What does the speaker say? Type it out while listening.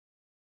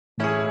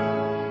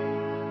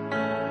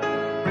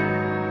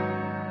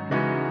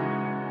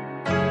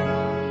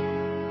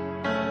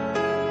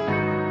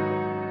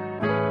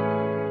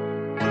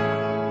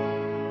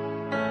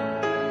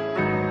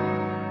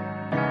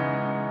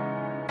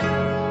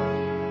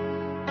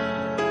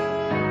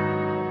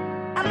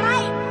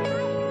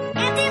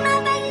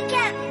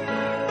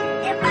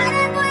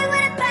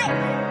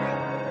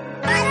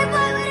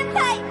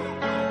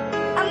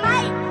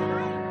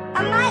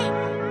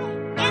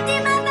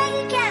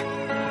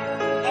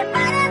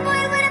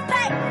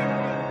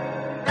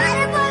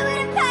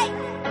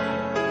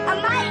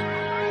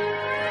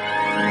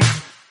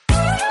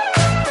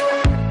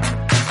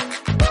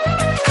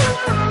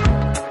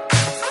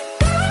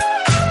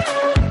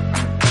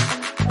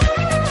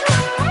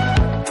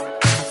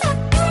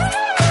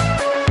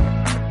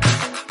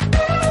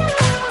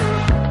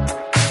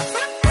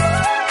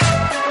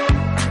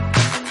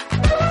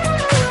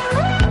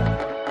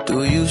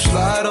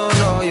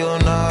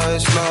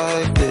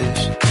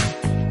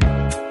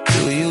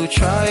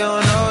try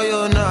on all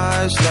your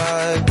nights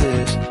like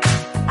this?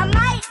 I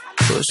might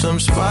put some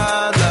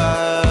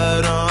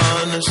spotlight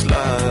on the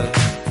slide.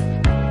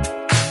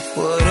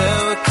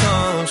 Whatever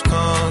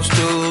comes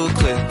too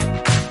clear.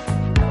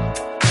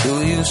 Do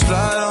you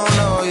slide on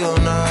all your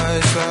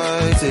nights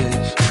like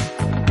this?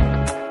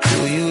 Do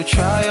you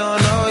try on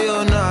all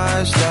your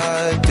nights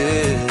like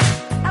this?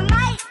 I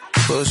might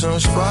put some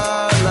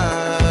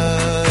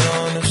spotlight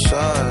on the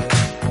side.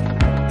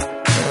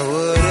 And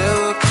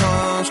whatever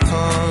comes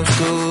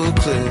too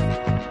clear.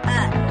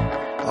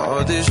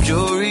 All this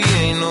jewelry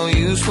ain't no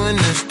use when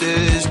it's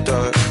this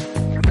dark.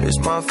 It's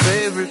my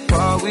favorite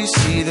part, we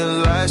see the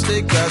lights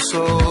that got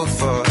so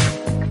far.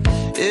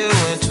 It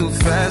went too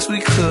fast, we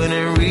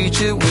couldn't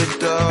reach it with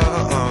the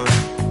arm.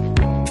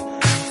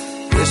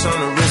 Wrist on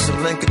the wrist, a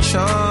link of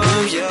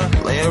charms,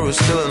 yeah. Laying was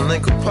still a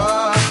link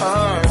apart.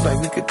 Like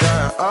we could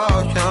die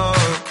all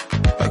young,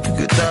 like we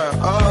could die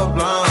all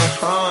blind.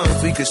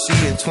 If we could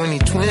see in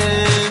 2020,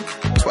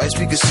 twice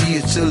we could see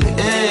it till the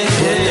end.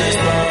 Put that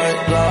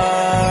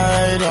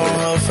spotlight on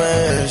her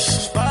face.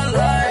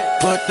 Spotlight.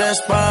 Put that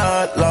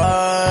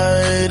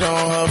spotlight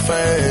on her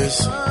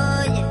face.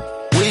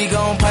 We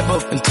gon' pipe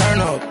up and turn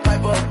up.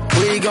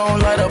 We gon'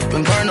 light up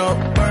and burn up.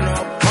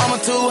 Mama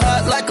too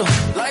hot like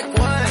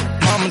what?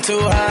 Mama too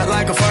hot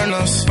like a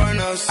furnace.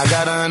 I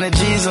got 100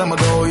 G's, I'ma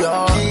go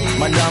yard.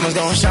 My diamonds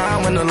gon'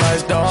 shine when the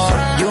lights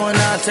dark. You and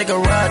I take a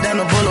ride down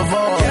the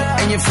boulevard,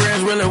 and your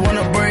friends really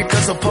wanna break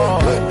us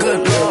apart.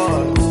 Good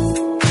Lord.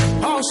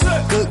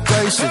 Good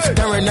gracious,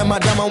 staring at my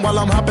diamond while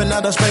I'm hopping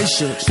out of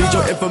spaceship. Need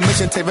your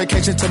information, take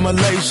vacation to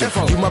Malaysia.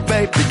 You my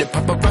baby, the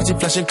paparazzi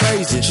flashing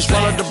crazy. She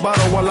swallowed the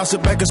bottle while I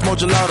sit back and smoke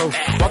gelato.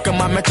 Walking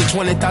my mansion,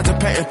 20,000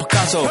 patent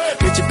Picasso.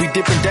 Bitch, it be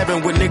dipping,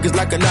 dabbing with niggas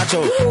like a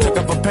nacho. Took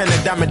up a pen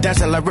and diamond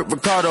dancing like Rick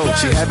Ricardo.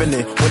 She having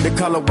it when the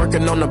color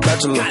working on the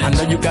bachelor. I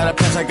know you got a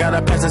pass, I got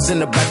a pass that's in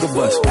the back of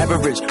us.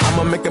 Average,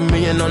 I'ma make $1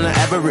 million on the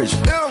average.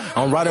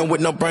 I'm riding with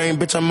no brain,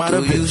 bitch, I'm out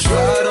of it. Do you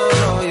slide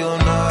on all your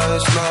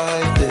nights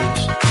like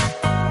this?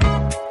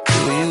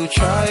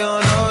 Try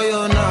on all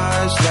your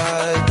nights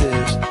like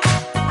this.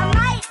 I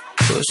might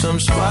put some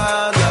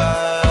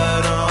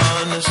spotlight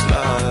on the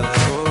slide.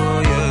 Oh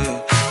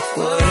yeah.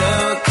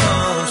 Whatever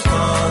comes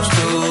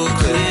too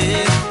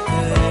clear.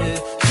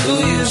 Do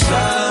you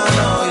slide on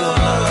all your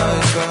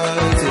nights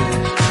like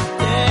this?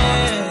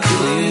 Do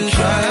you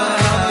try on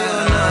all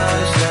your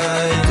nights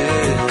like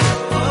this?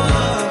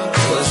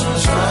 Put some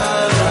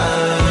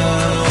spotlight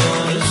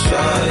on the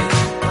slide.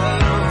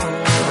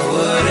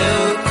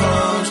 Whatever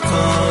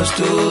comes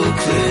too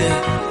clear.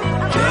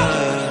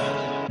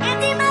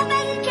 empty my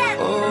bank account.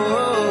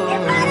 Oh,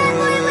 If I don't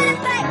want it with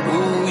a pack,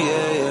 ooh,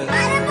 yeah.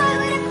 I don't want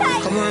it with a pack.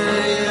 Come on,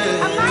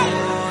 yeah.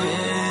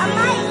 I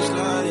might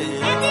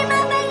empty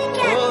my bank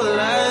account. Oh,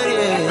 light,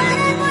 If I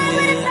don't want it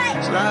with a pack,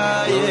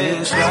 slide,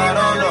 yeah. Slide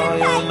on all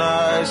your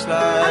nights I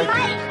like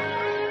might.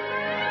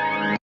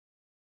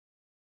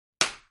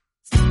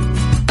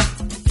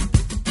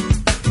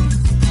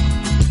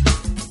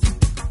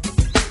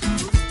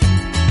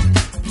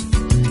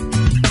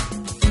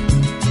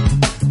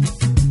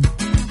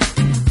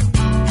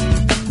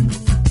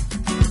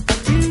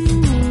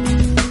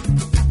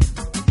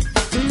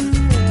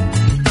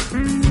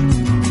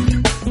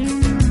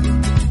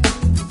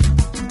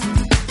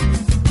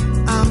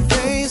 I'm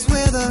faced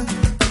with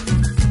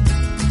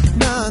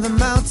another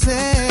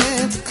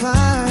mountain to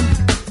climb.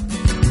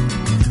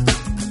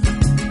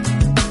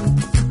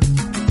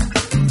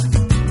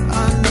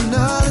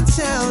 Another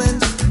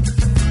challenge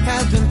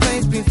has been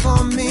placed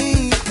before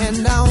me,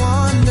 and I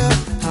wonder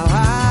how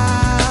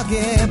I'll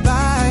get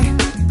by.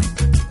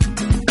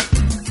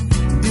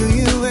 Do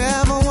you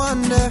ever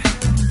wonder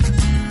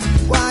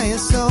why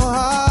it's so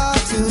hard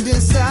to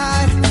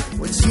decide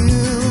what you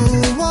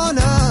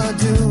wanna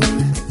do?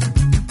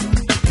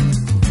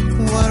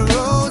 What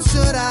road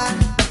should I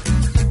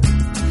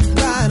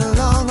ride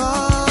along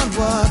on?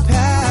 What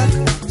path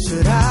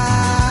should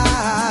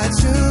I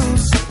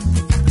choose?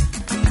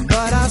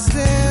 But I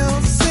still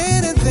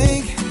sit and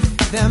think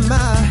that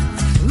my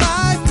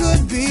life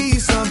could be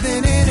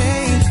something it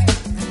ain't,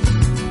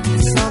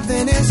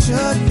 something it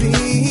should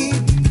be.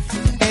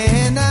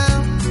 And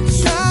I'm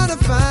trying to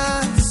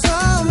find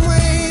some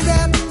way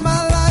that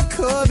my life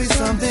could be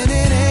something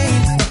it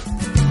ain't,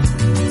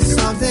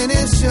 something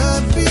it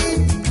should be.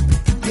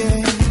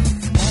 Yeah.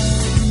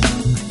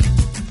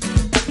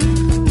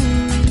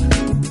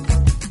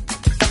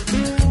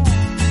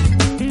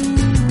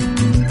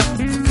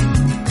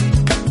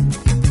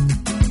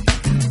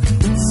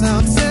 So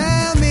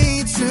tell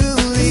me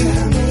truly,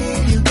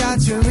 you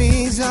got your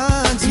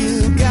reasons,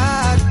 you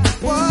got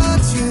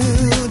what you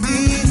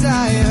desire.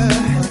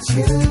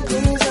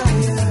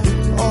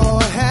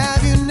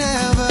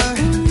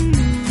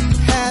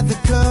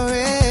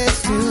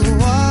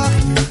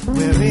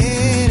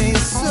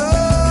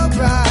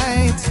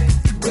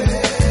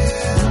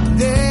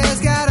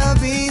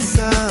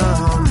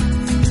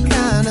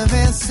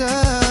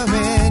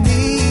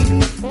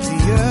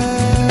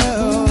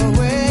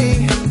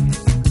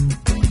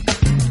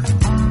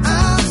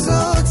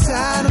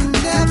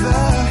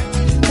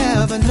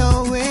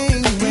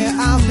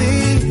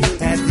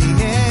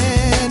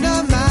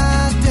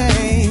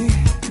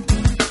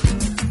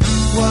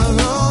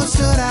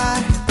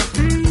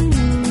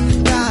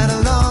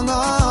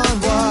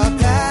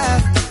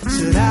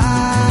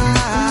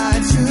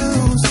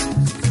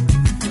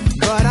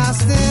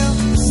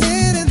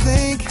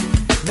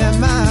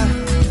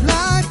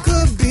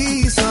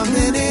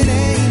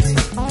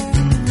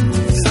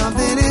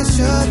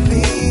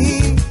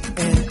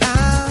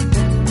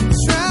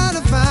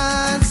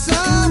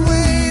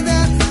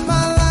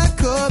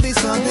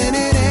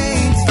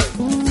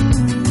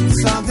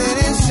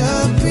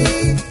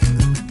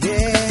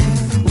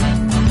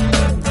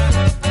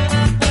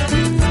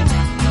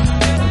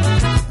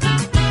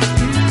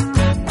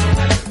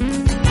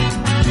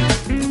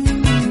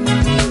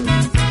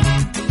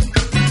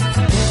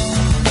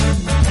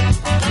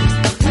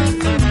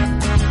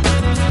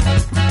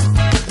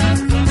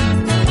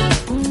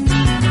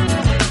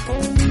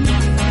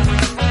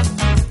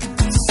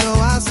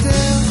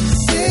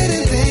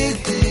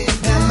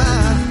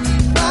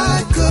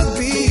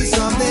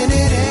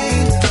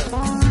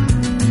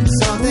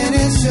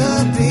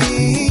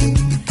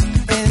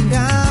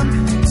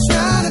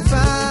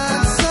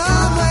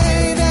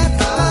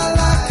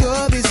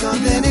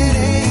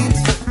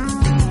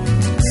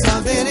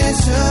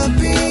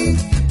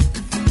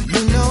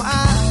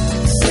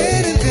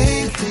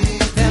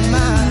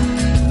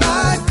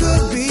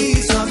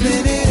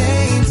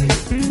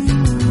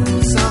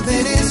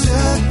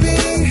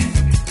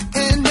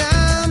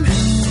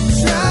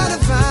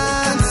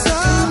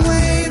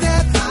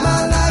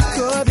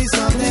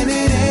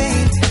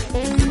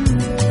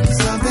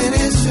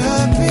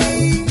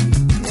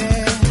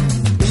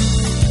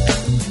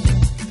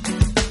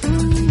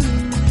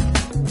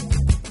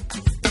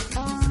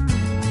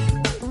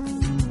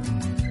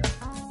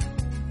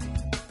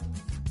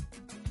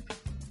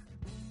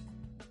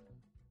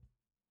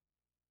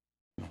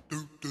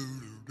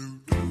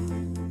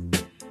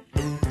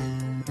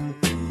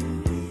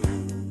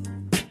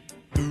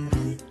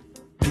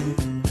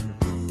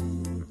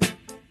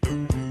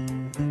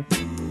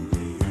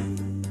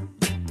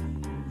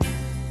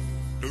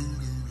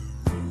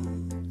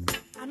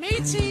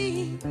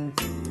 18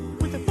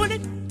 with a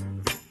bullet.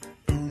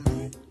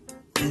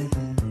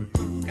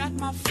 Got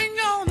my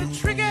finger on the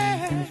trigger.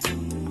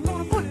 I'm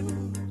gonna pull it.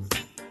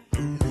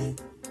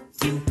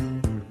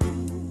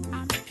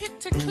 I'm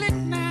picked to click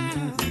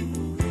now.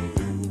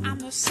 I'm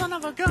the son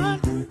of a gun.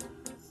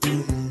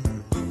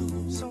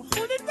 So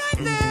hold it right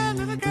there,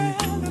 little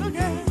girl, little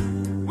girl.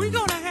 We're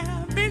gonna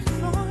have big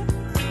fun.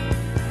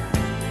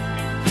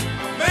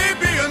 I may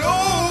be an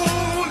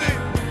oldie,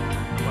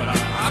 but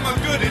I'm a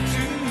goodie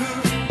too.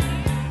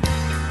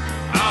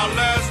 I'll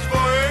last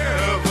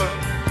forever,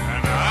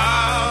 and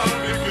I'll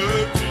be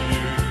good to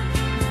you.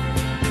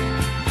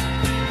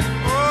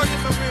 Oh,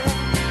 yes, I will.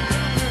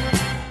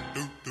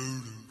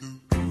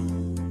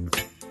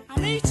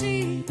 I'm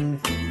 18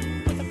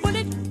 with a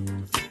bullet.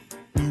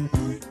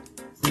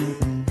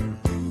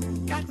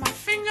 Got my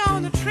finger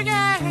on the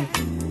trigger.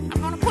 I'm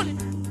gonna pull it.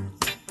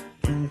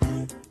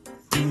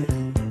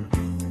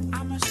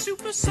 I'm a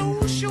super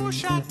soul sure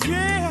shot,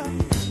 yeah.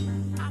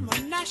 I'm a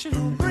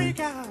national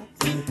breakout.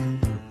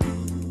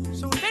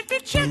 So let me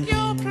check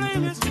your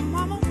playlist,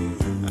 mama.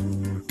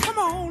 Come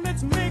on,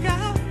 let's make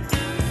out.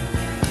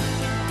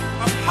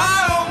 I'm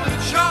high on the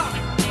chart,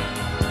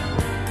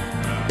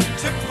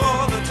 tip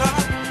for the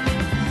top.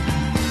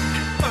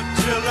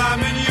 Until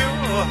I'm in your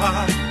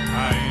heart,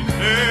 I ain't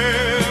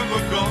never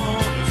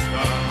gonna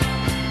stop.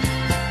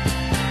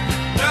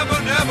 Never,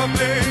 never,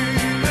 baby.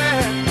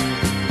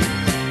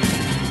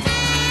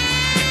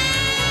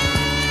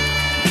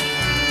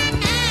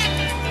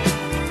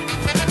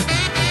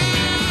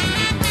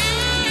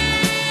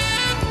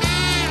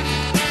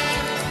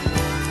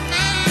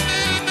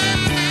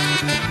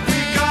 We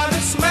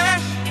gotta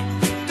smash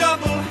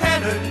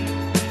double-headed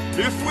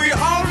if we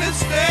only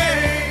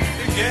stay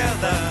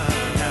together.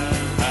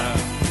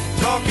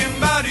 Talking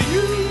about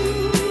you,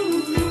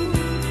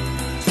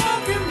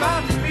 talking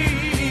about me.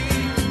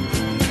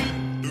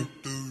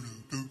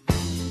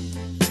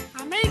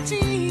 I'm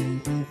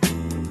 18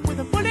 with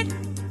a bullet.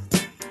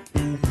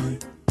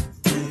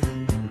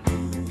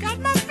 Got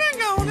my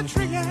finger on the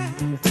trigger.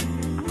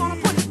 I'm gonna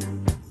pull it.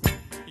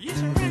 Yes,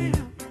 I am.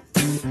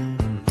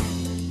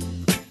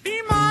 Be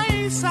my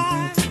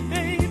A-side,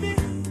 baby.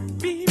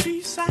 Be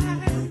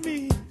beside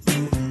me.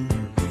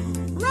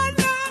 Right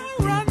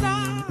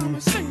now, I'm a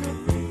singer.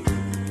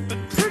 But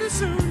pretty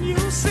soon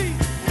you'll see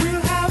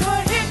we'll have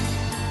a hit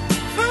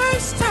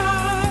first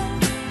time.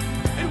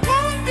 It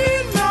won't be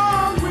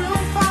long,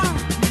 we'll find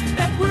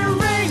that we're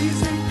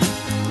raising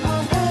a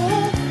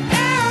whole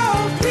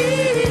LP.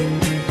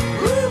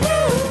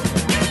 Woo-hoo.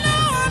 You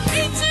know I'm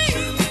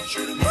 18.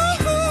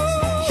 Woo-hoo.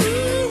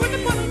 With the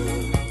bullet.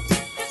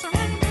 It's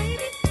alright,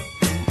 baby.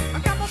 I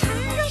got my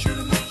finger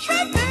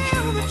right there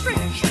on the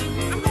trigger.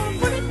 I'm gonna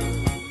pull it,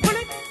 pull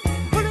it,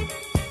 pull it.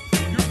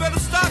 You better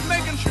start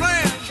making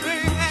plans,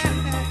 baby.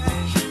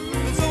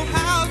 This old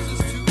house is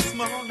too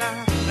small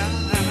now.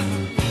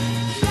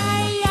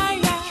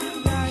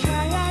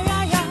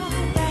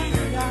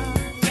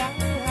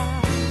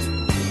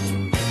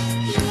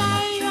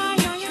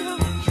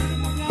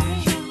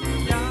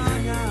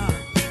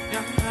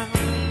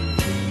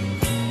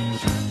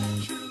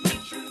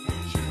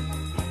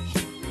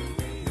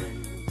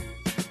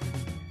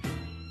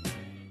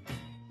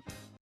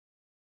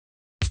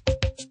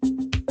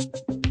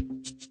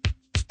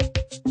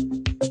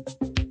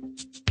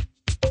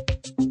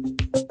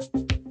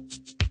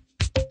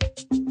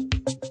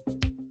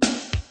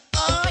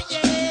 Oh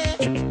yeah.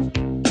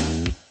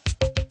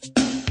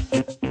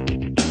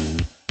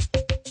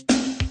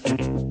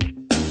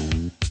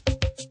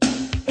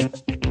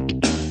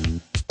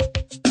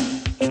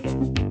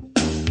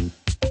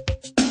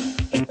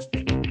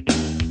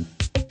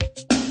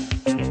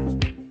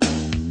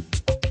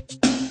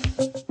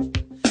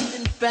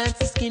 In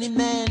France, a skinny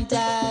man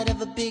died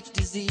of a big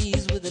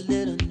disease with a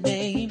little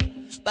name.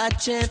 By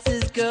chance,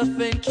 his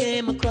girlfriend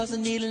came across a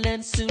needle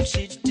and soon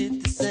she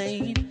did the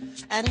same.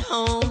 At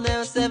home, there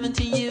were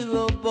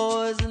 17-year-old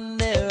boys and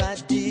their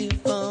idea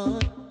of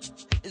fun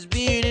is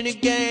being in a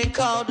gang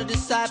called the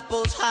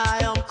Disciples,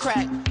 high on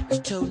crack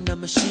and toting a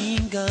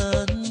machine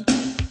gun.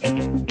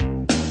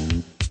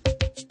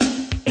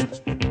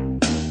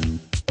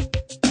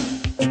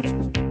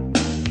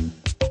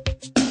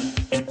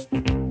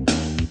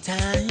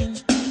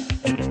 Times.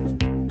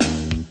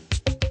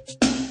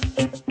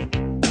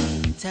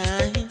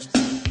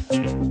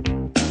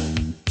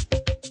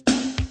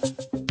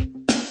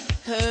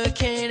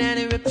 Hurricane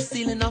Annie ripped the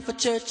ceiling off a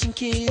church and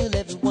killed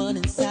everyone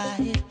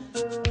inside.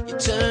 You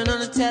turn on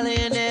the telly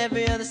and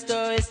every other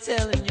story is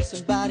telling you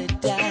somebody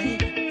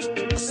died.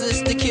 My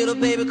sister killed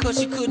her baby cause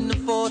she couldn't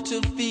afford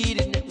to feed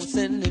it and was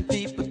sending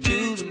people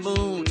to the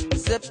moon. In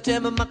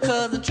September my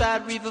cousin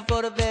tried reefer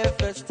for the very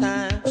first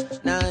time.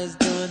 Now he's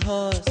doing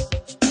horse.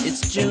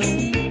 It's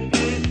June.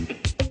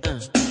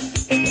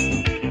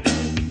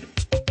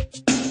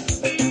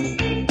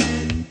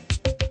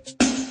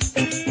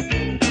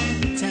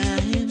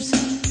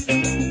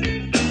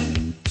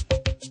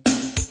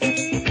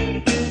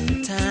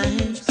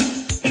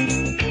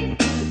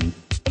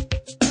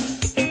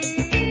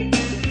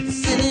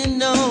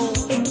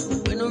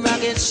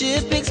 Ship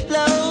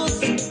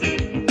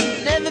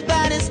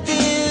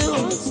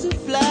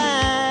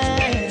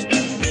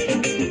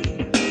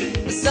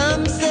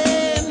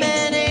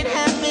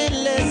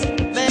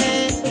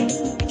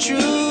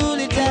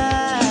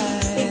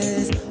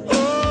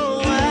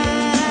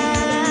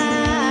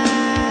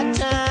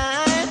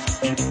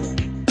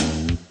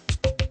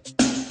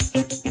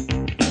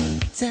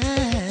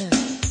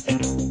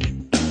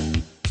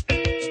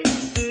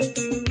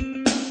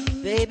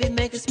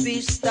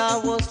star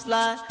was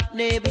fly,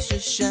 neighbors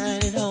should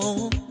shine at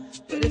home.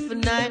 But if a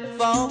night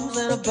falls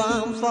and a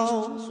bomb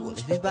falls, will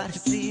everybody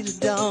see the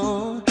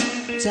dawn?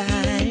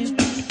 Time.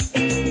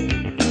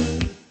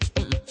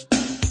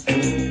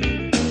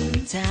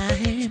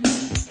 Time.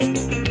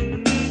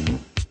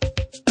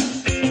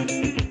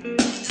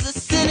 There's a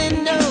city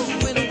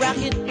note when a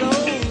rocket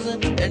goes,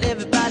 and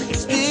everybody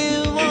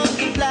still wants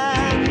to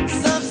fly.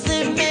 Some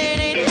say man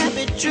ain't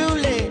happy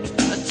truly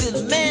until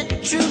the man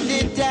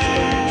truly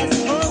dies.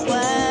 Oh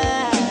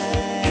why,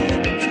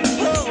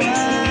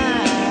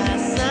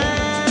 sign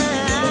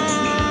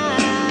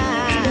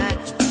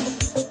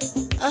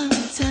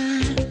of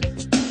time.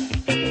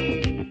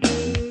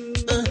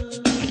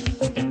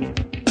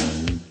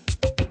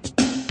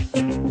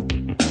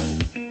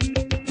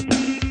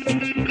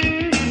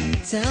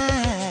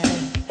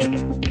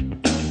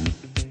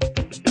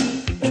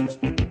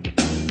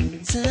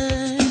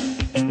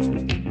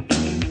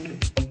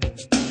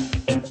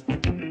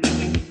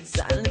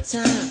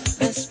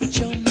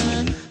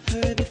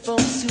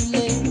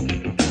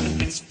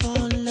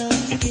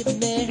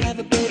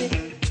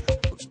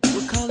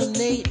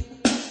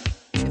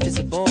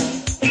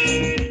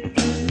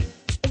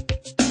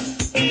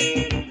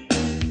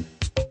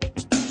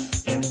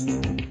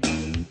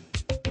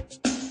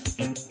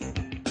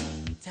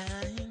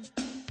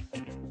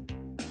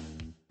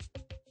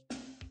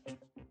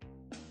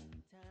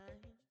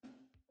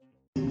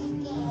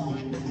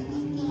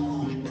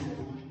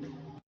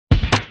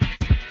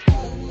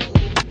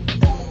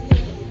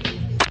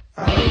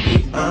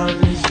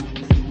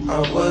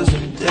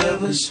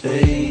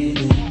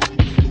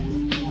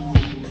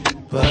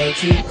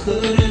 But you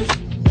could've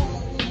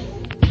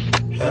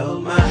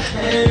held my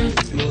hand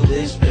through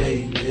this,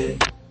 baby.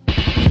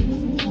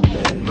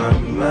 Let my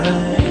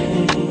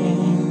mind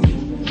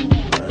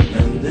run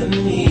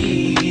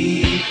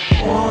underneath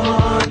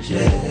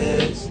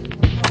oranges.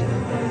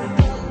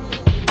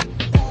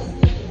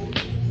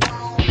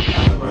 I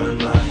run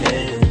my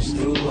hands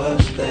through our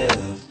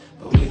steps,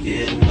 but we're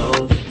getting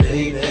older,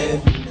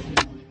 baby.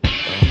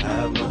 Don't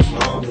have much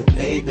longer,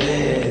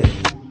 baby.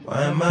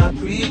 Why am I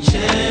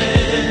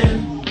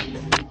preaching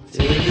to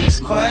this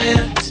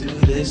choir, to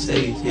this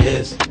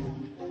atheist?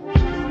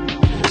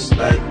 Just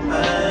like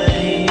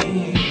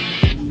mine,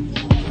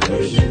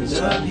 versions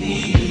of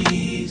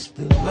these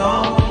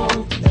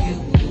belong to you.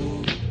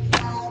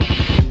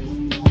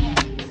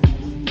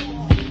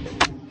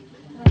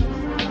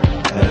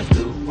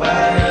 After a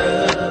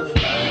while,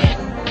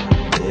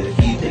 they're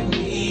keeping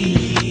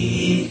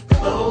me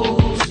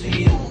close to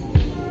you.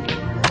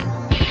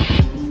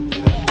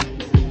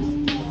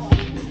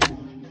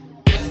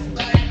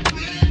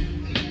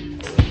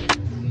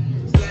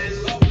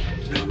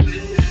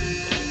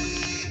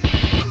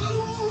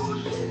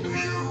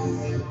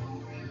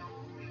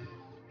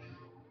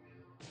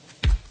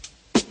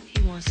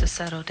 To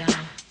settle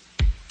down.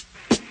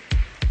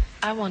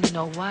 I want to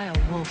know why a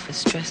wolf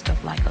is dressed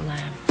up like a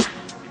lamb.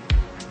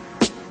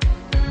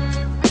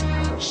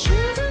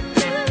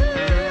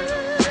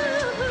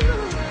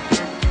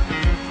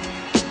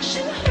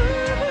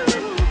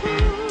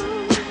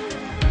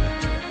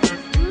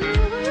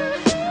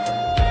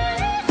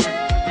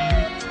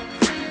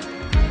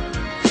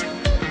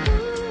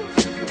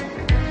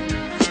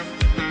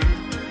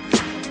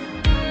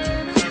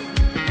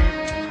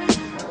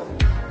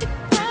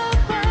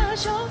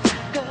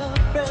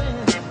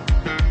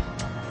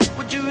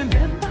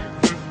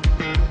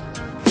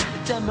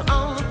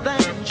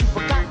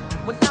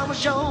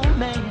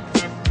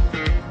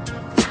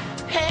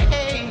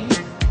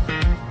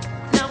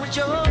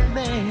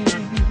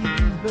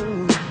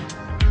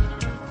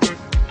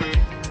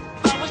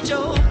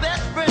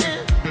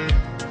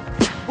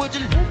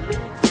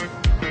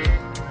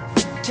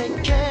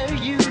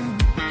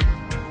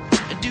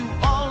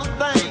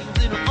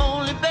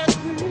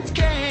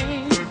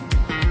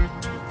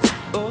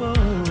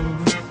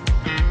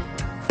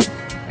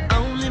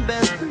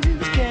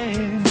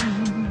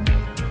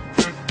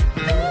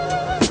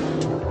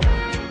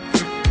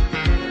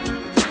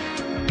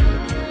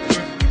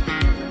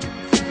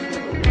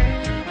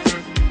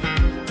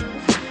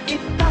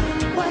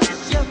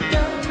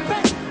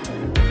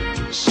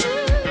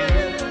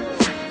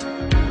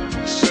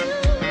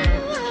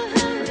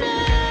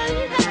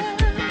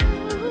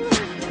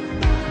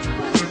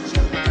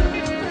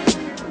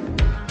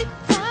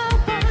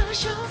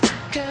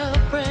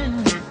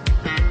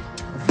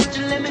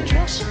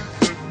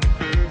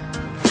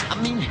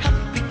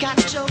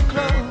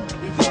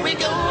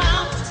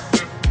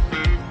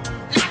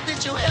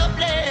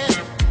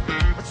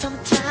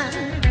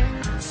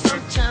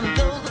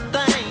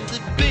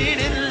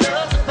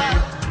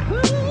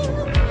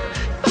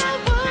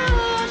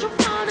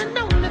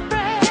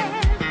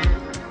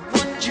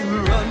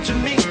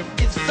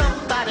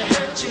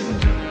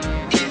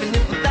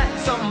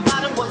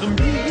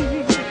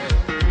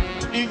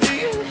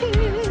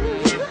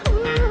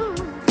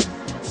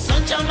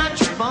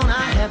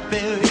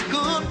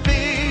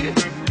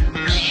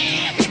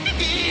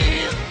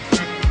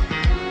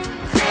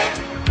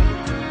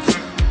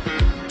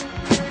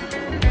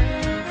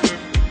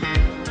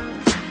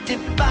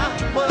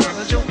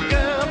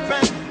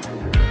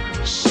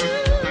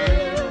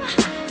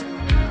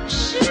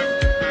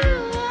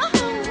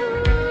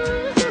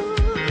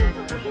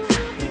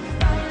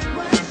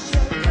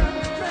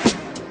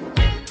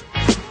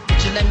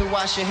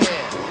 wash your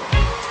hair?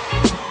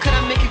 Could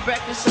I make you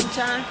breakfast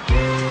sometime?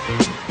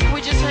 Can we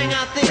just hang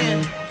out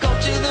there? Go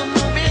to the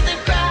movies and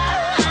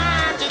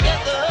cry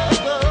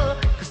together.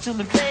 Cause to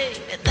me, baby,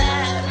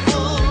 that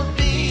would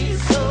be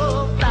so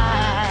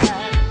fly.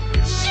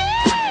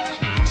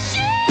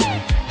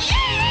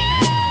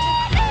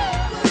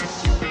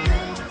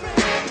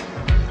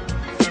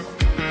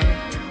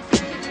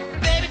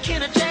 Baby,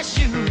 can I dress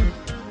you?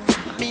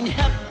 I mean,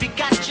 help you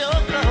got your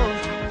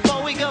clothes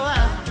before we go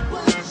out.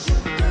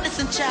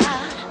 Listen,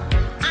 child.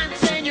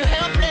 You're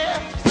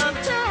helpless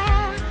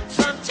sometimes,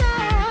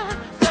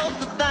 those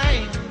are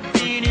things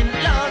being in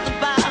love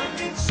about.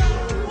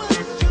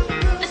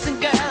 Listen,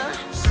 girl,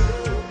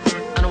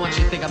 I don't want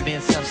you to think I'm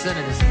being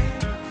self-centered.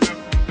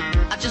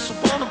 I just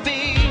wanna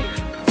be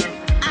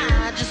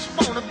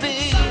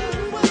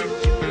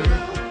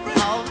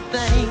all the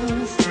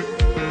things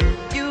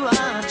you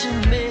are to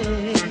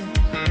me.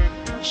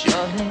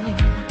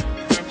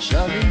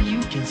 Surely you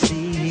can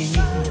see.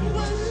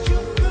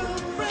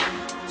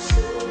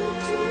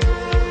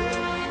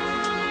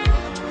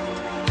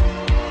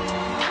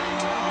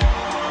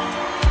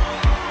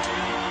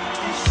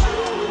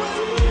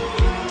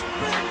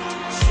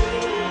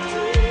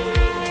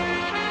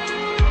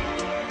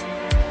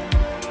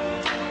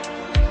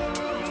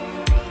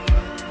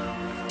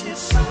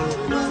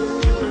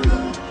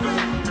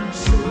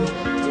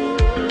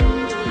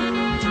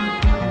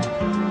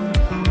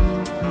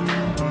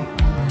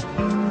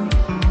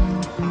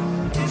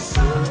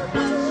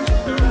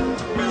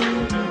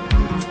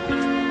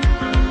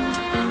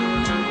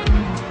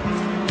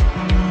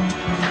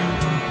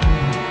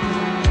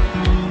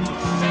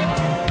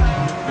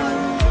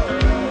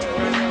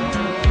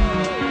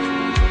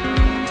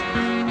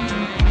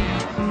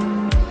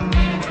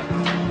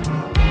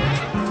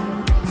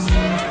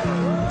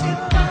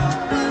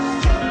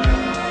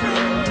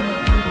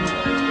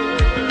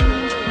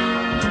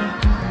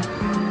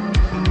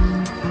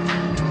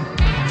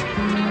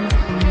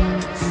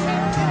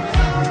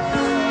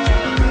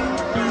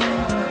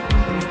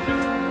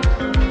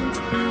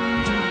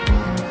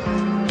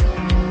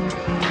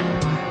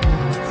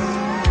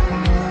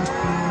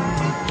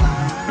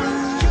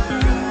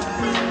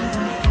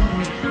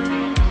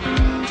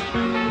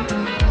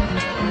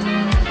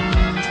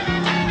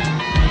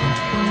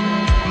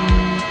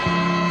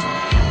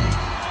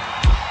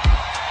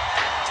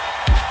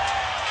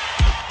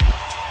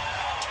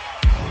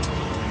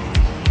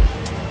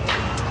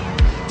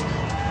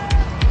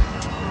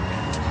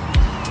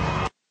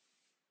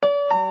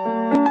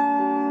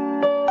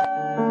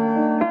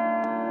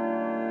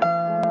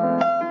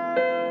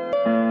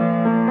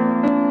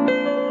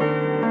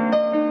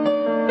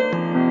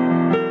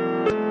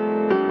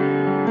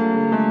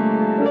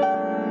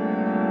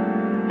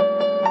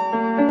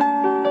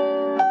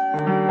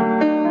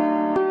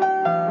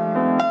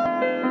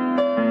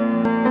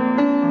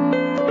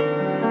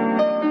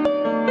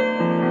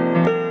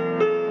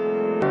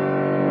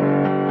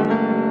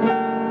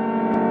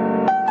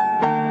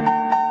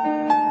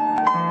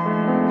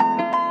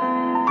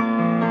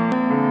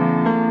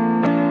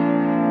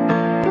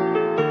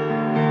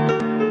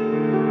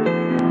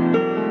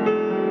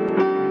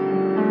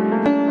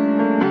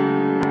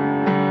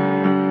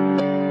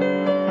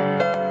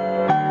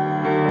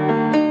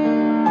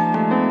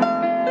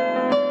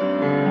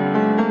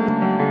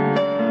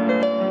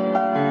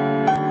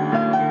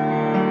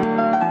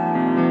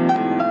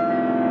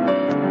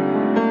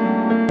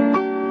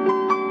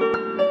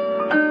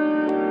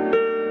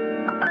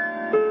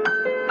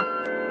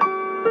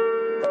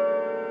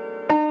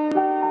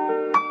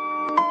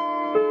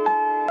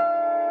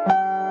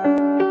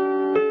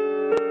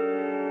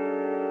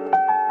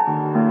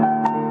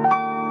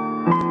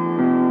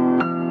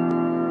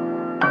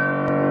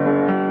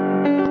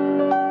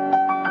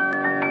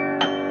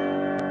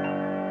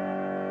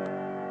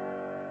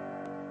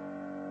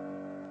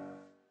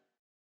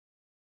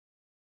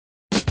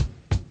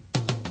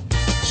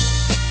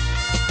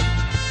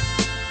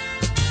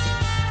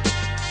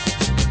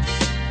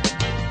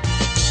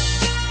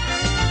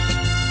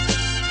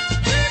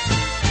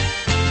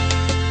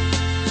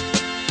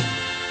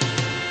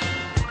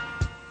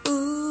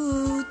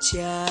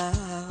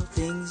 child,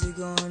 things are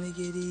gonna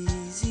get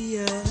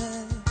easier.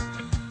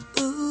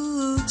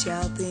 Ooh,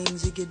 child,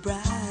 things will get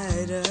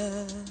brighter.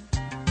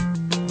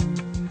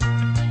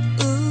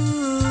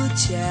 Ooh,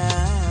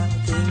 child,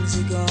 things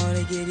are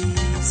gonna get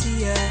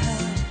easier.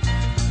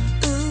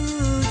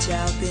 Ooh,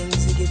 child,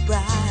 things will get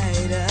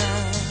brighter.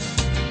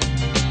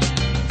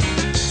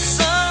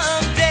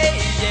 Someday,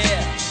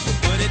 yeah, we'll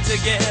put it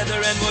together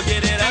and we'll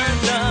get it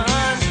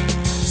undone.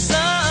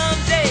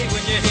 Someday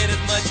when your head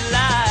is much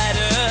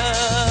lighter.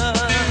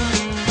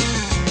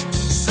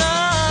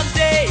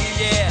 Someday,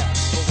 yeah,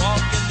 we'll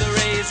walk in the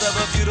rays of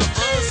a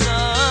beautiful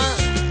sun.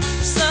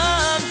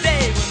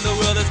 Someday when the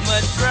world is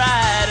much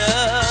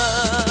brighter.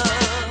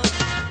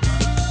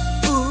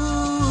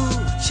 Ooh,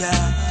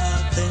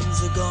 child, things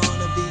are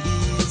gonna be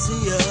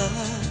easier.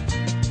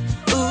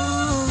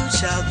 Ooh,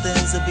 child,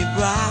 things will be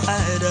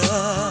brighter.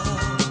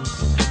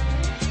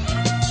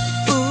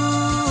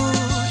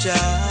 Ooh,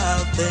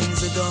 child,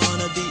 things are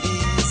gonna be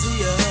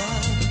easier.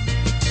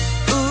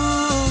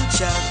 Ooh,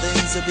 child,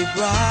 things will be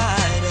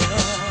brighter.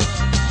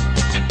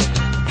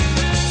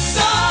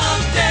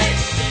 Someday,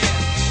 yeah,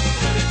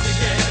 put it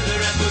together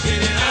and we'll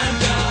get it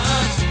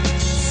undone.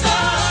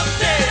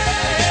 Someday,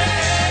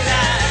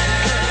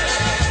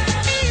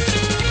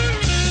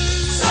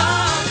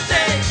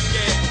 someday,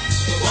 yeah,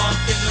 we'll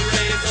walk in the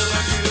rays of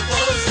a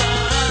beautiful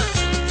sun.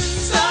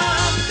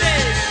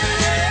 Someday,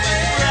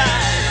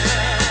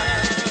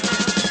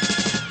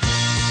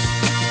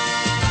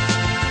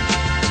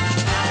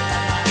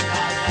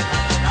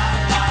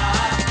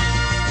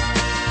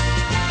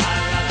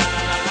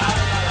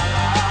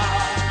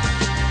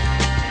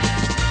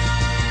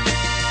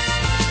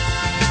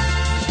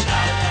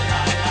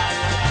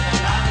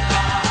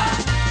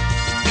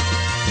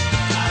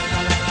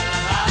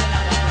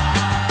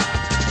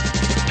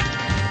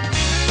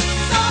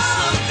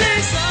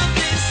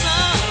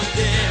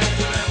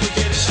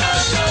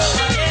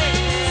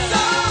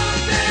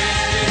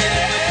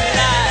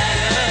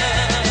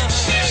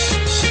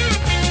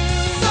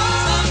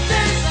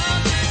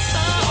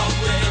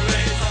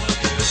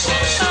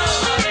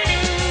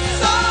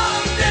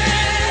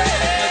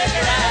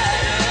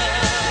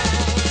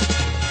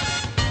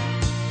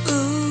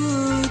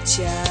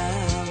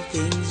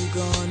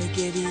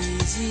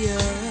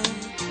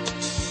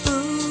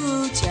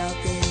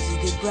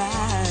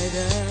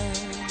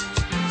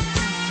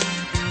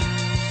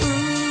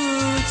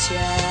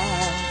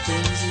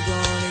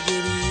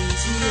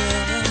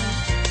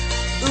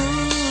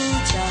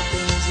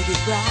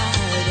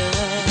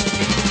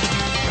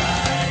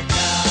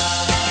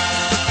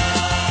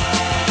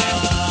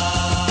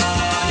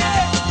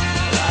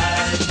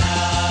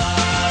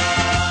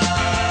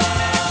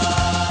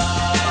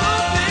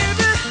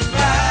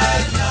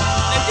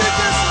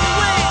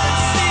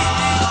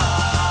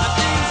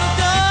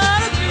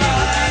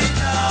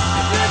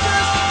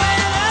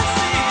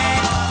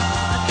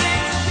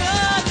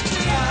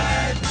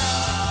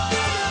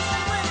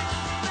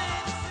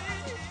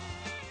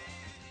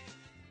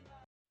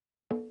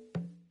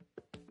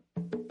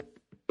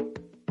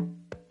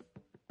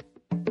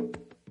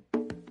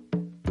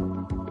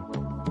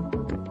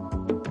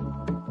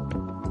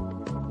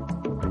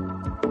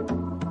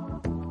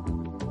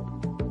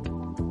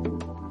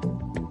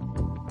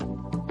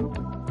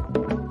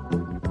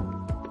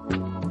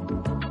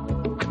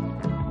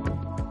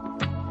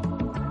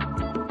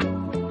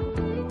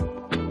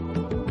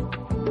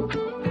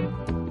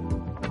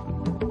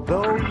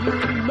 Though you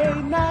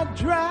may not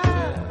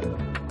drive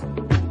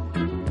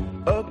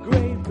a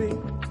great big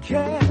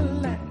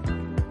Cadillac,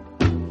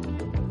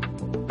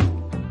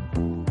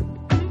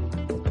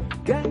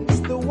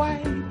 against the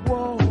white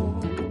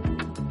walls,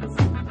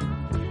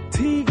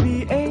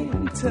 TV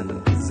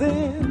antennas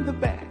in the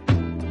back.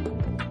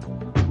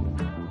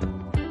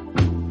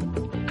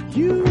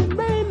 You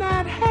may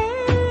not have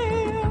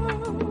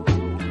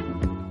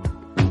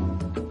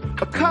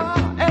a car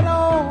at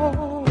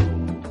all,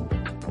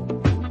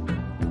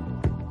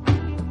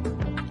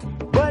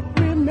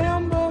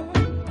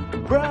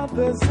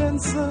 brothers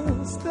and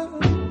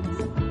sisters,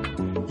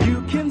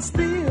 you can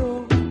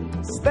still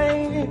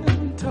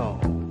stand tall.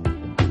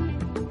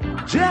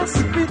 Just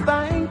be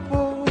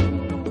thankful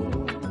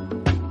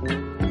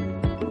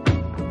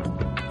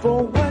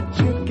for what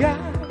you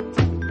got.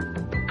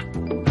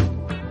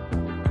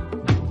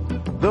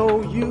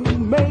 Though you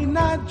may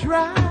not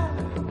drive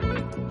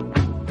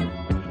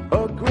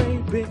a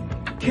great big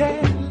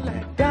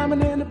Cadillac,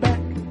 diamond in the back,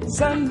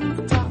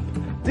 sunroof top,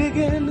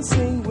 digging the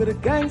scene with a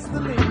gangster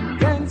lean,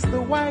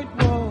 gangster white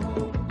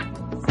walls,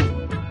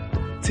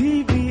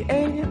 TV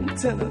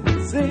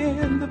antennas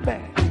in the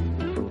back.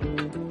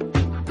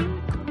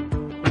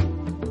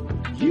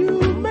 You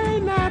may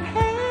not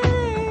have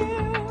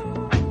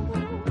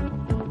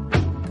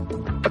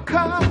a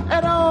car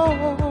at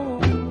all,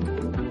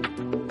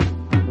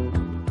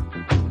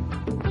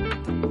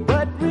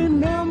 but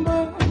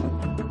remember,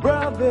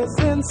 brothers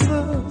and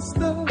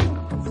sisters,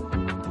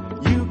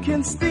 you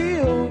can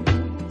still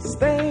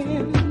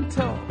stand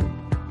tall.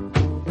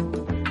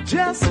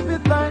 Just be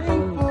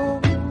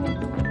thankful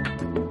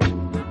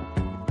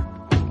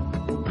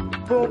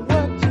for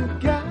what you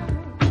got.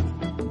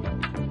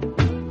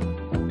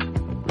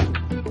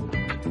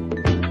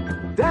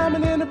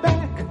 Diamond in the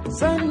back,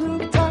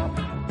 sunroof top,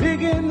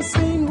 big in the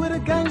scene with a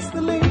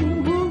gangster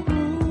lean.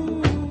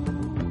 Woo-hoo.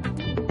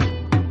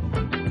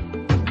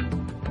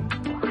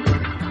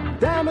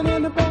 Diamond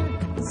in the back,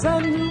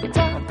 sunroof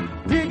top,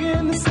 big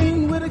in the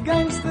scene with a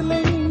gangster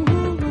lean.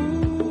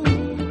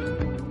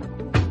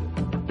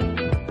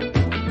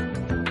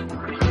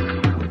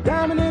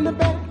 Diamond in the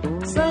back,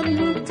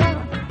 sunroof top,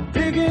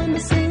 big in the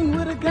scene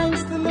with a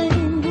gangster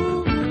lean.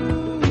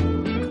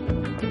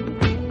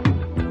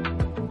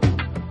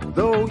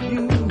 Though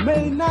you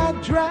may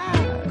not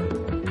drive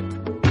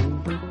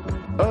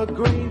a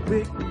great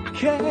big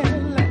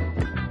Cadillac,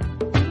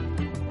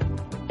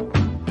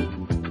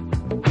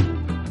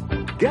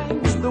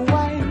 gangster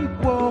white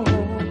walls,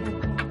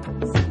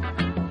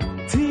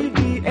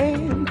 TV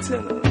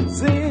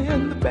antennas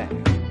in the back.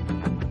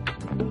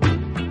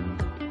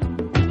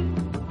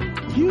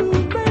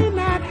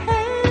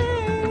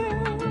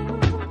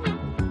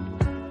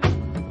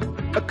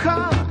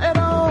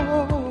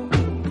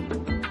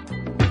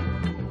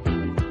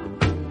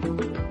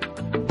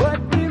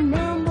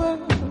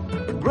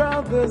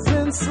 brothers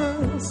and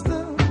sisters,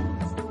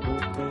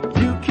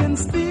 you can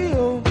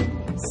still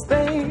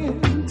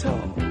stand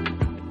tall.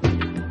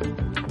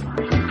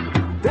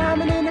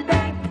 Diamond in the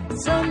back,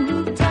 sun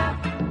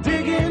rooftop,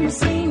 digging the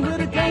scene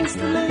with a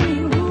gangster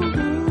lean.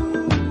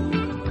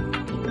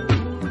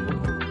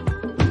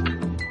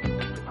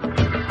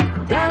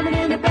 Diamond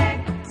in the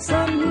back,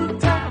 sun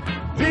rooftop,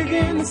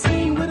 digging the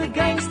scene with a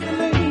gangster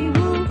lean.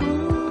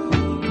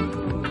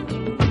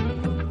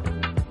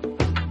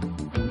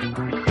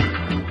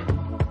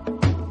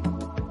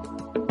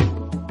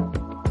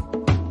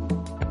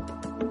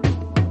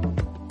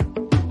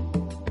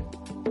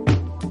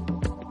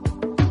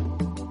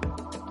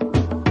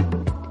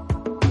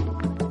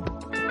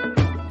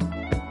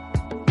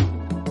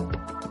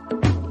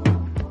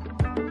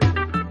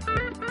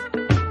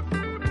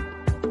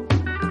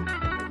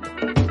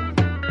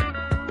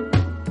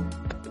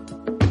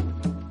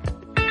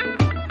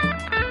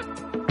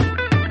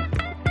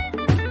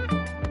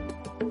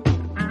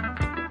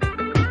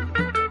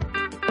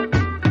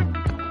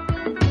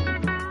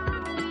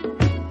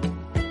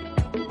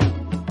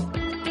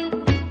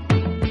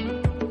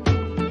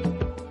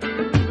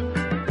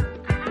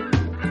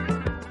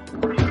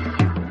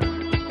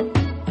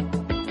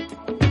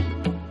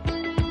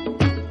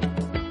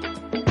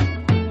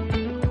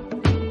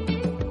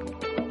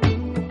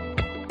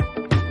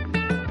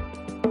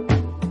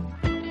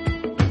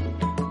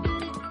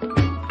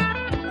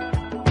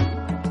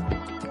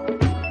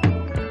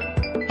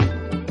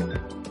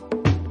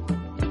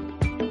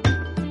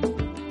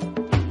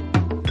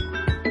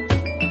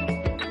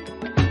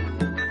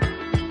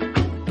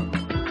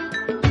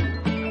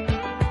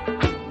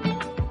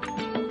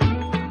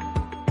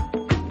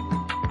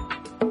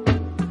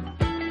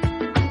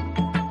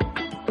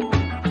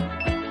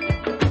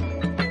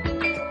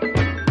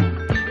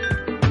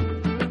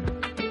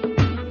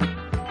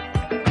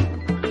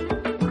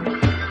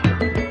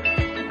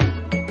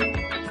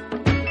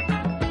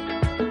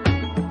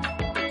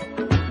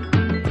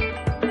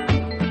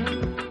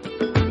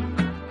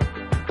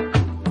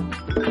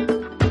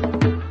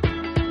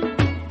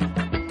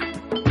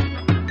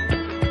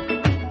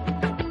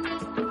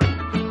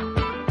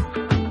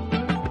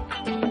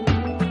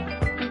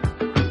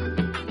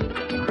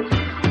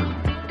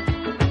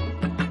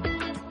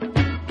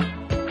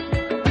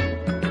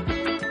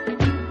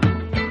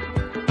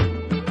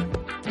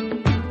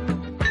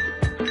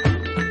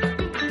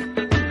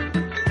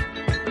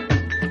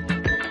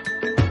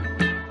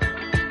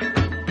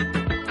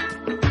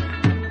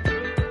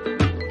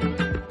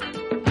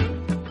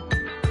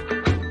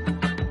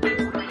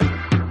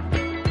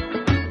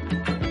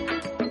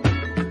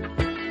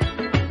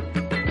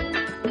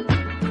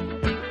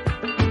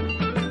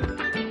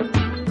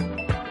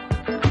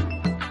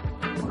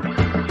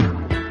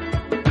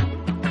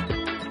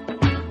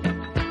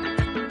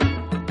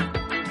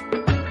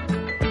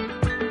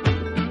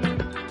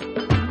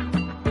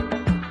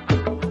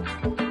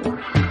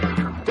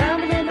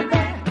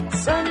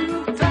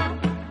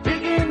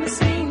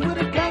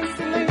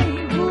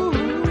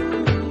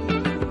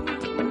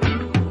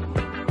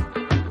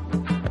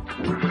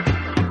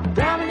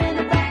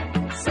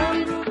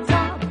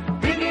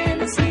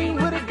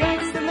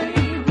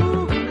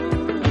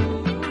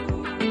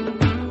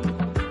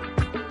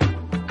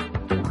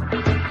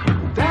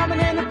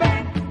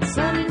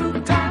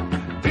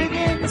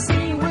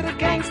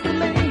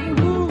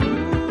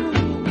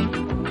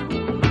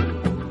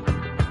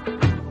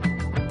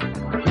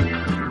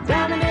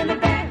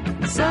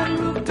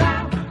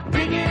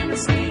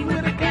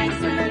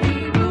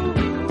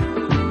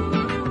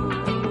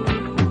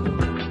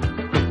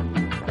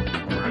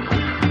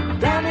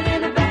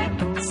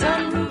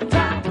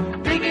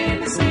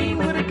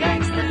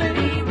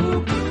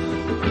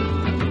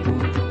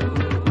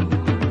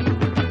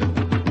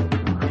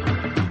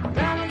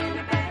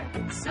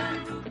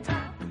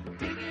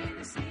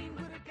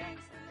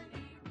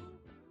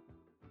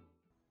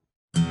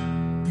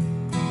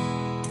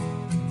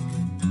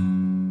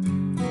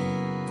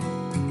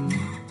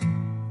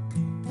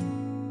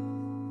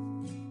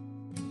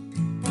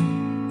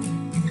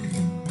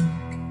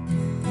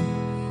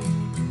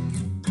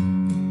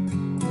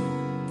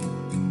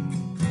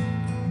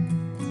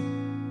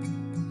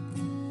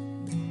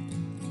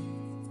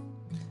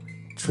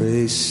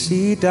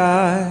 Tracy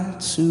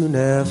died soon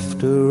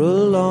after a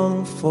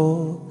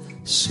longed-for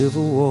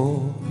civil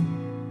war.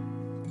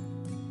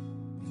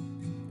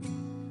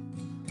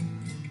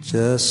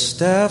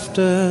 Just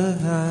after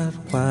I'd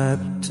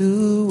wiped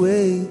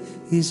away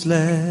his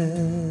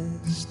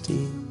last tear.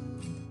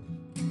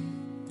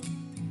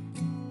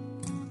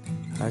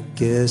 I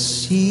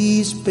guess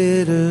he's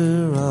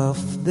better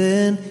off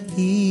than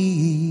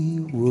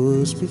he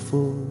was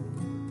before.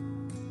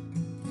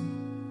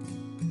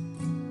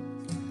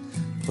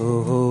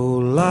 A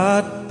whole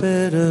lot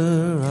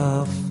better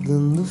off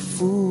than the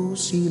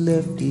fools he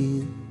left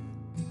here.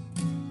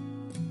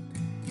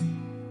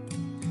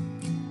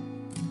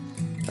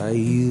 I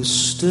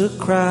used to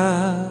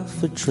cry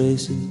for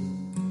Tracy,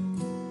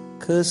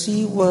 'cause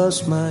he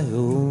was my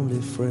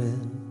only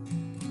friend.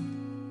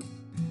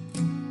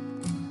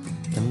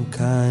 And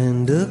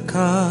kind of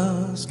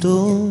cars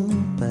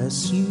don't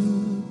pass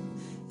you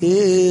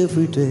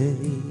every day.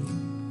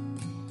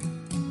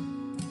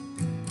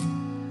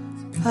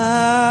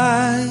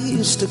 I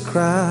used to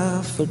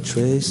cry for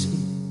Tracy,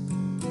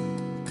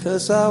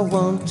 'cause I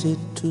wanted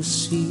to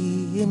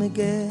see him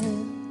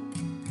again.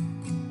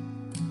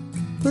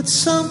 But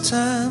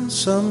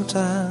sometimes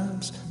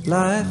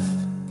life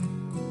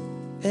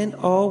ain't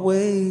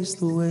always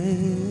the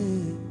way.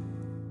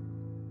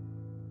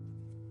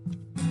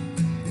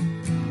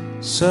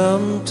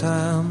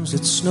 Sometimes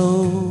it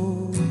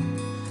snows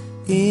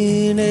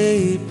in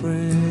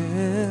April.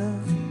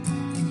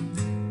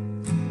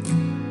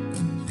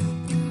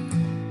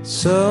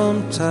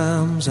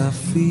 Sometimes I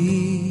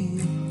feel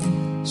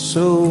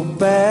so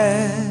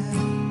bad,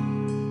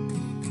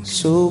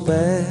 so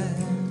bad.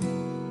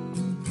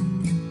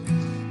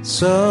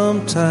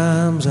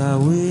 Sometimes I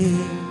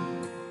wish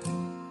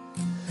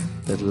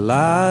that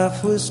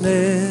life was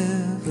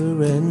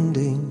never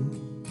ending.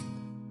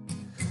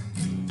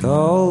 And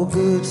all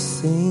good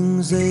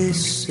things they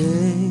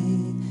say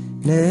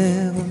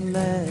never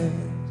last.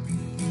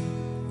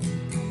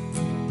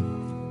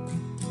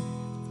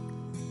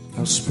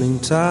 Now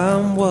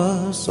springtime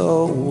was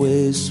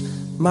always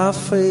my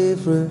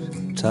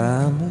favorite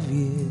time of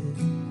year.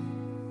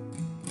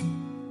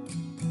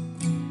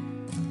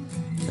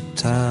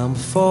 Time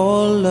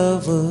for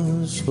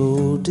lovers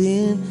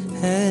holding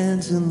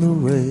hands in the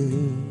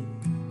rain.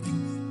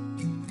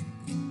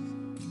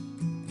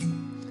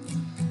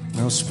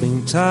 Now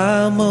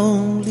springtime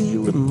only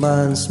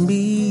reminds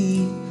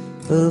me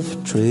of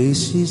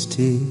Tracy's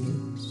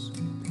tears.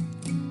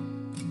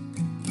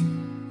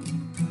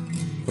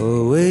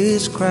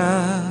 Always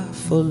cry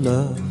for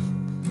love,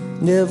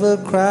 never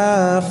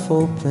cry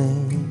for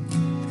pain.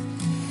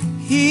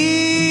 He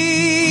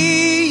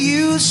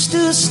used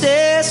to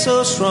stay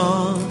so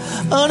strong,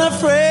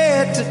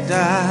 unafraid to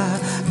die,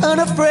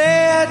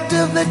 unafraid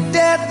of the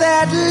death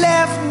that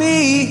left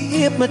me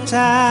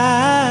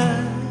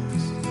hypnotized.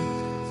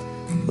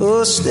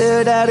 Oh,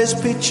 stared at his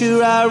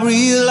picture, I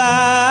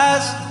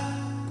realized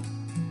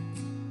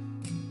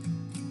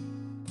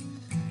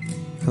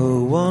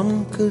no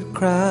one could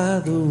cry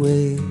the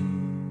way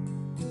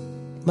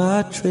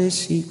my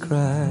Tracy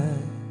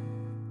cried.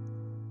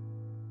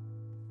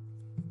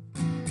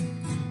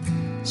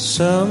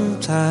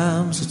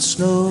 Sometimes it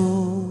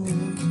snows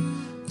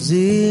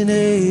in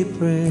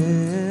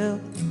April.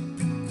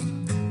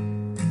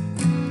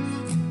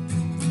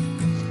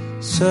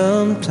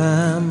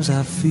 Sometimes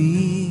I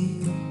feel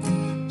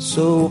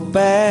so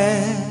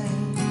bad,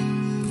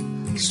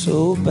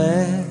 so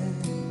bad.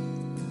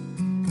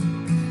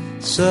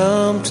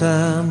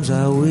 Sometimes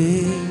I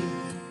wish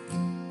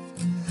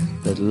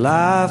that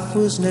life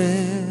was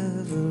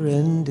never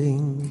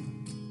ending.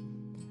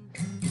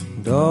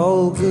 And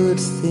all good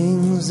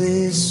things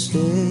they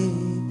say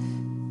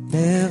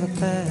never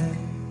pass.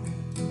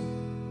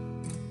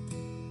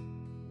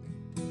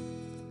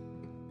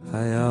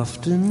 I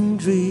often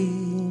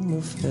dream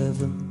of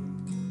heaven,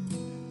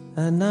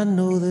 and I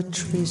know that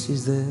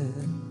Tracy's there.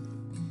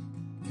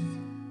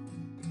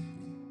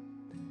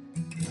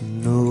 I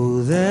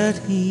know that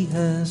he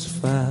has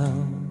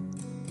found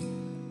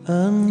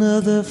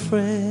another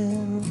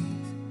friend.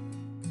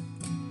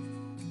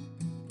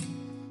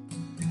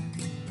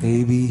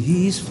 Maybe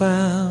he's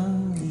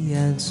found the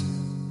answer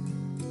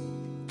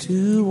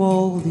to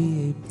all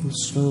the April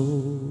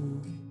snow.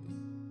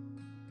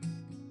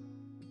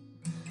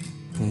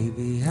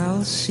 Maybe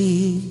I'll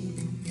see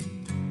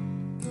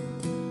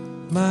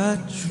my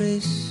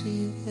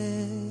Tracy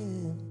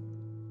again.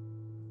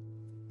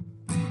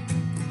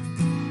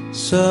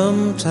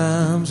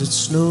 Sometimes it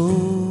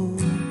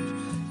snows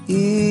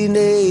in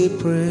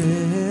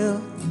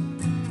April.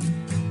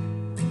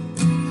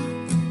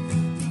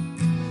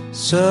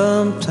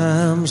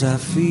 Sometimes I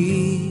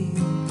feel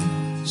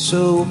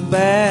so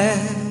bad,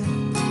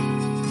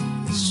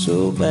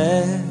 so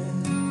bad.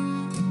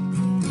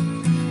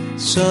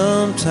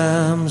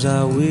 Sometimes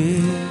I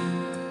wish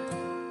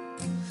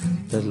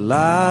that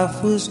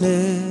life was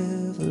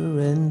never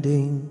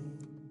ending.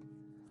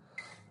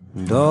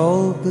 And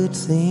all good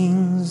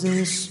things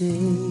they say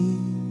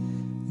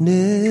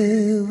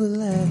never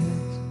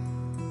last.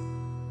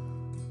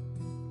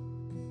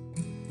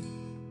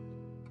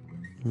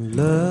 And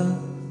love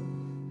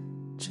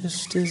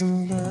just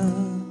isn't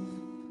love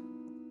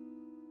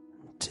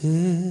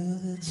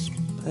until it's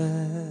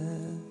past.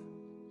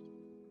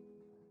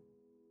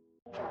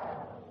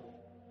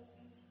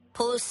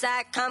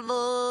 Poolside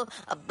convo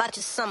about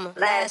your summer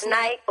last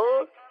night.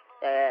 Ooh,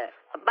 yeah.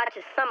 About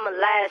your summer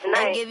last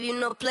night. Ain't give you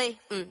no play.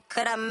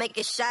 Could I make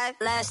it shy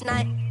last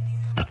night?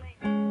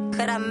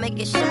 Could I make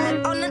it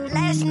shy on the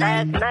last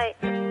night?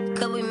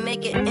 Could we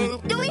make it in?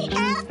 Do we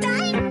have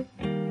time?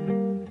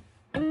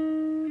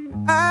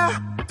 I'll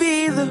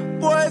be the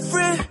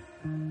boyfriend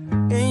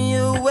in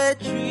your wet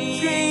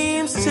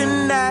dreams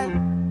tonight.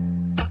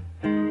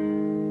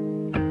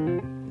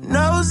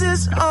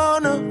 Noses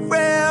on a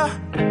rail,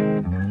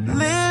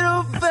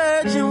 little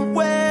virgin,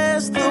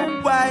 where's the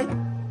white?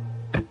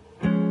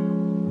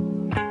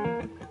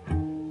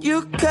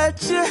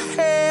 cut your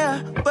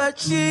hair,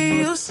 but you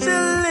used to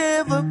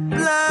live a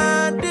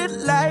blinded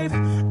life.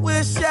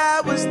 Wish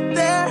I was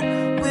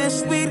there,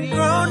 wish we'd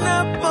grown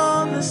up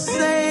on the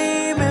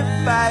same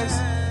advice,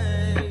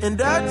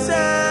 and our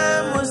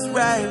time was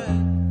right.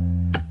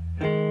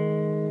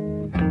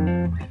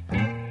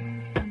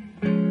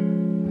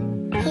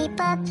 Keep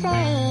a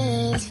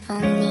place for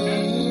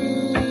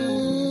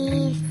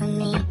me, for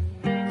me.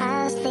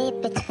 I'll sleep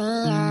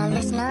between y'all,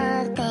 there's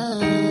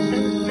nothing.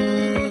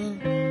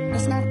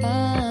 There's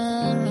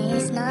nothing,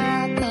 there's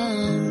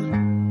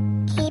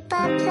nothing. Keep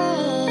a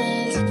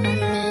place for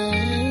me.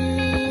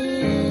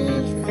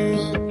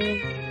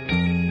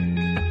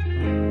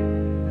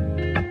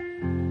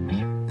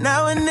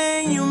 Now and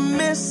then you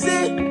miss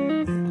it,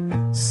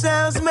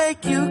 sounds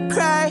make you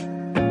cry.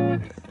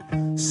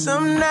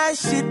 Some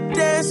nights you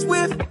dance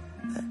with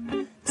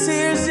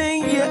tears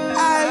in your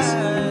eyes.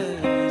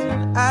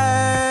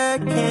 I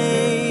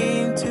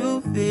came to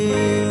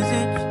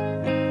visit,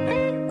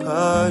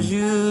 'cause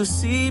you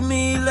see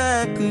me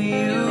like a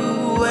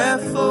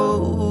UFO.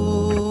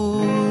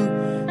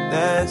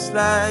 That's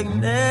like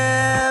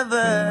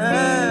never,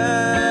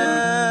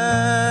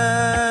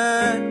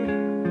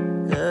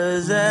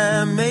 'cause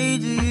I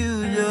made you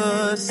use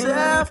your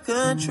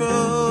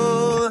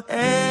self-control,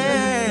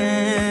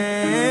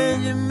 and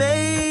you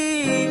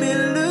made me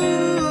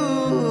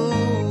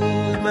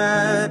lose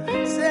my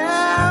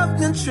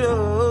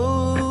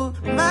self-control,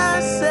 my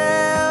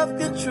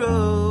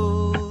self-control.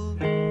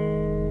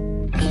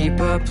 Keep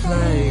a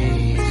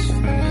place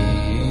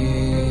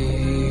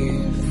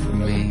for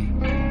me.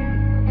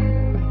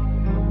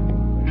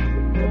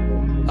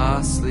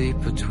 I'll sleep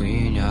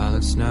between y'all,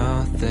 it's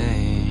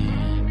nothing.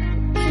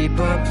 Keep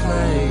a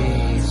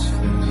place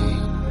for me.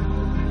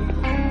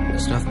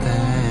 It's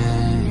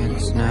nothing,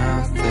 it's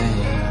nothing.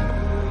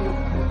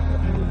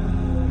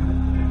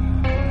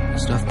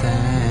 It's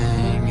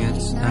nothing,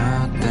 it's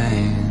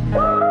nothing.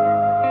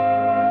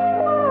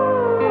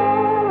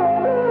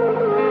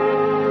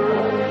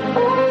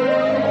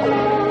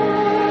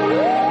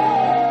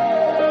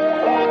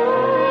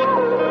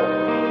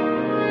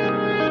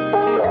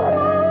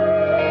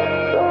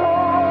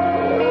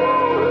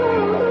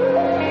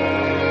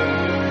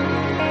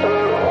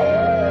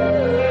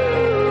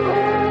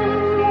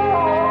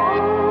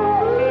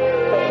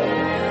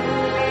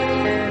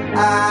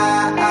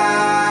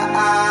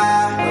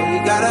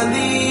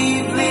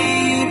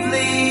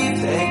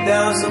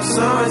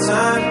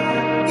 Summertime,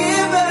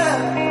 give it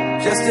up,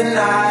 just a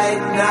night.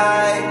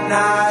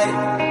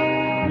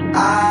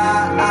 I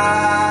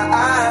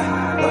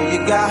know you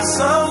got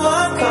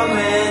someone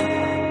coming,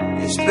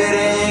 you're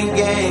spitting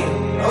game,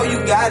 oh you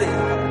got it.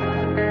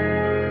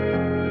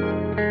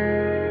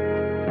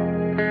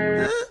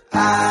 I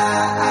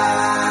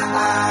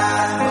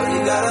know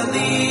you gotta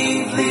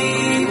leave,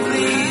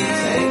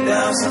 take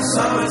down some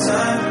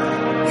summertime,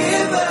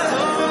 give it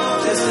up,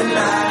 just a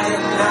night.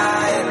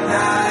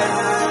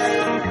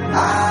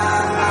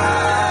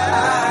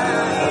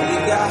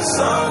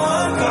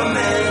 Someone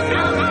coming,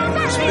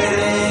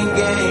 spitting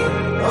game.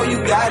 Oh, you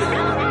got it.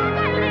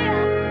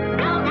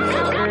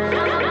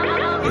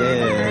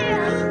 Yeah.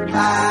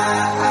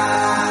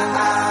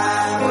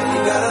 Well, you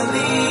gotta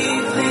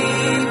leave.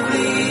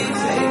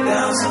 Take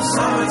down some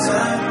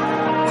summertime.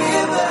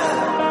 Give up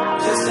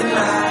just a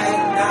night.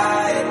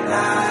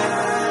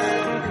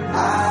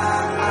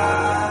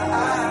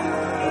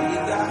 Oh, you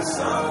got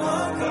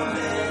someone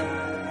coming,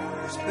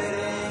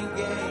 spitting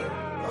game.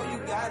 Oh, you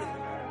got it.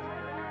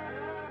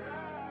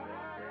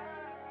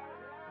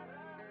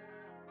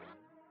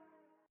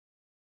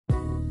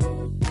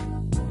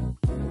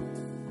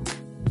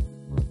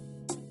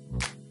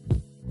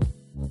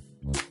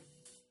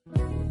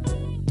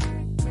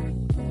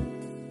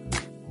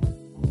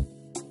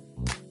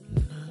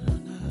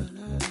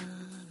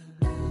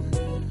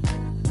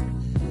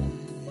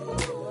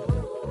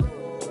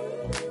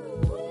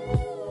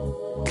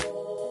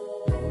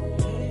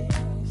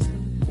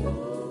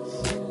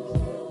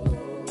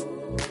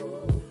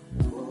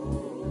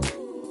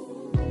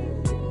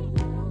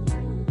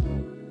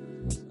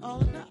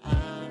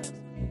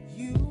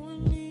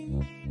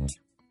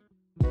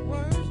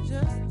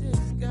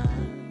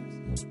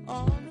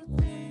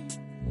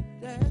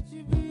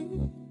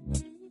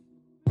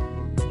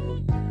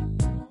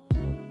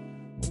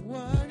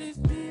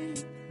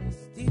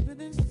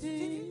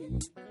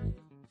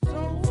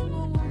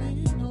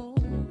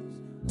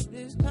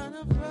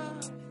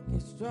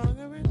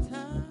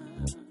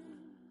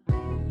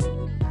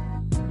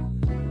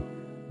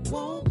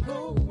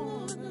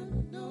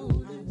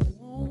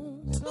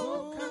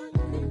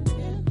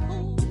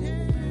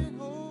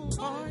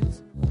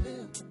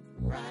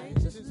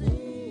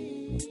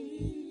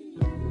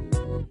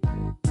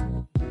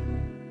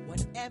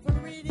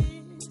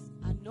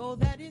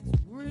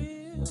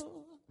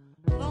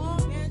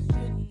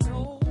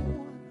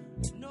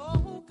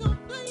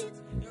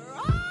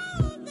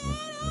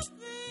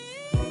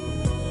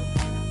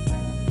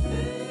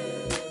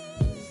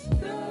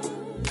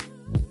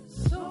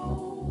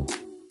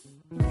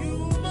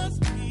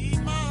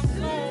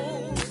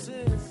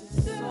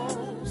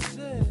 soul.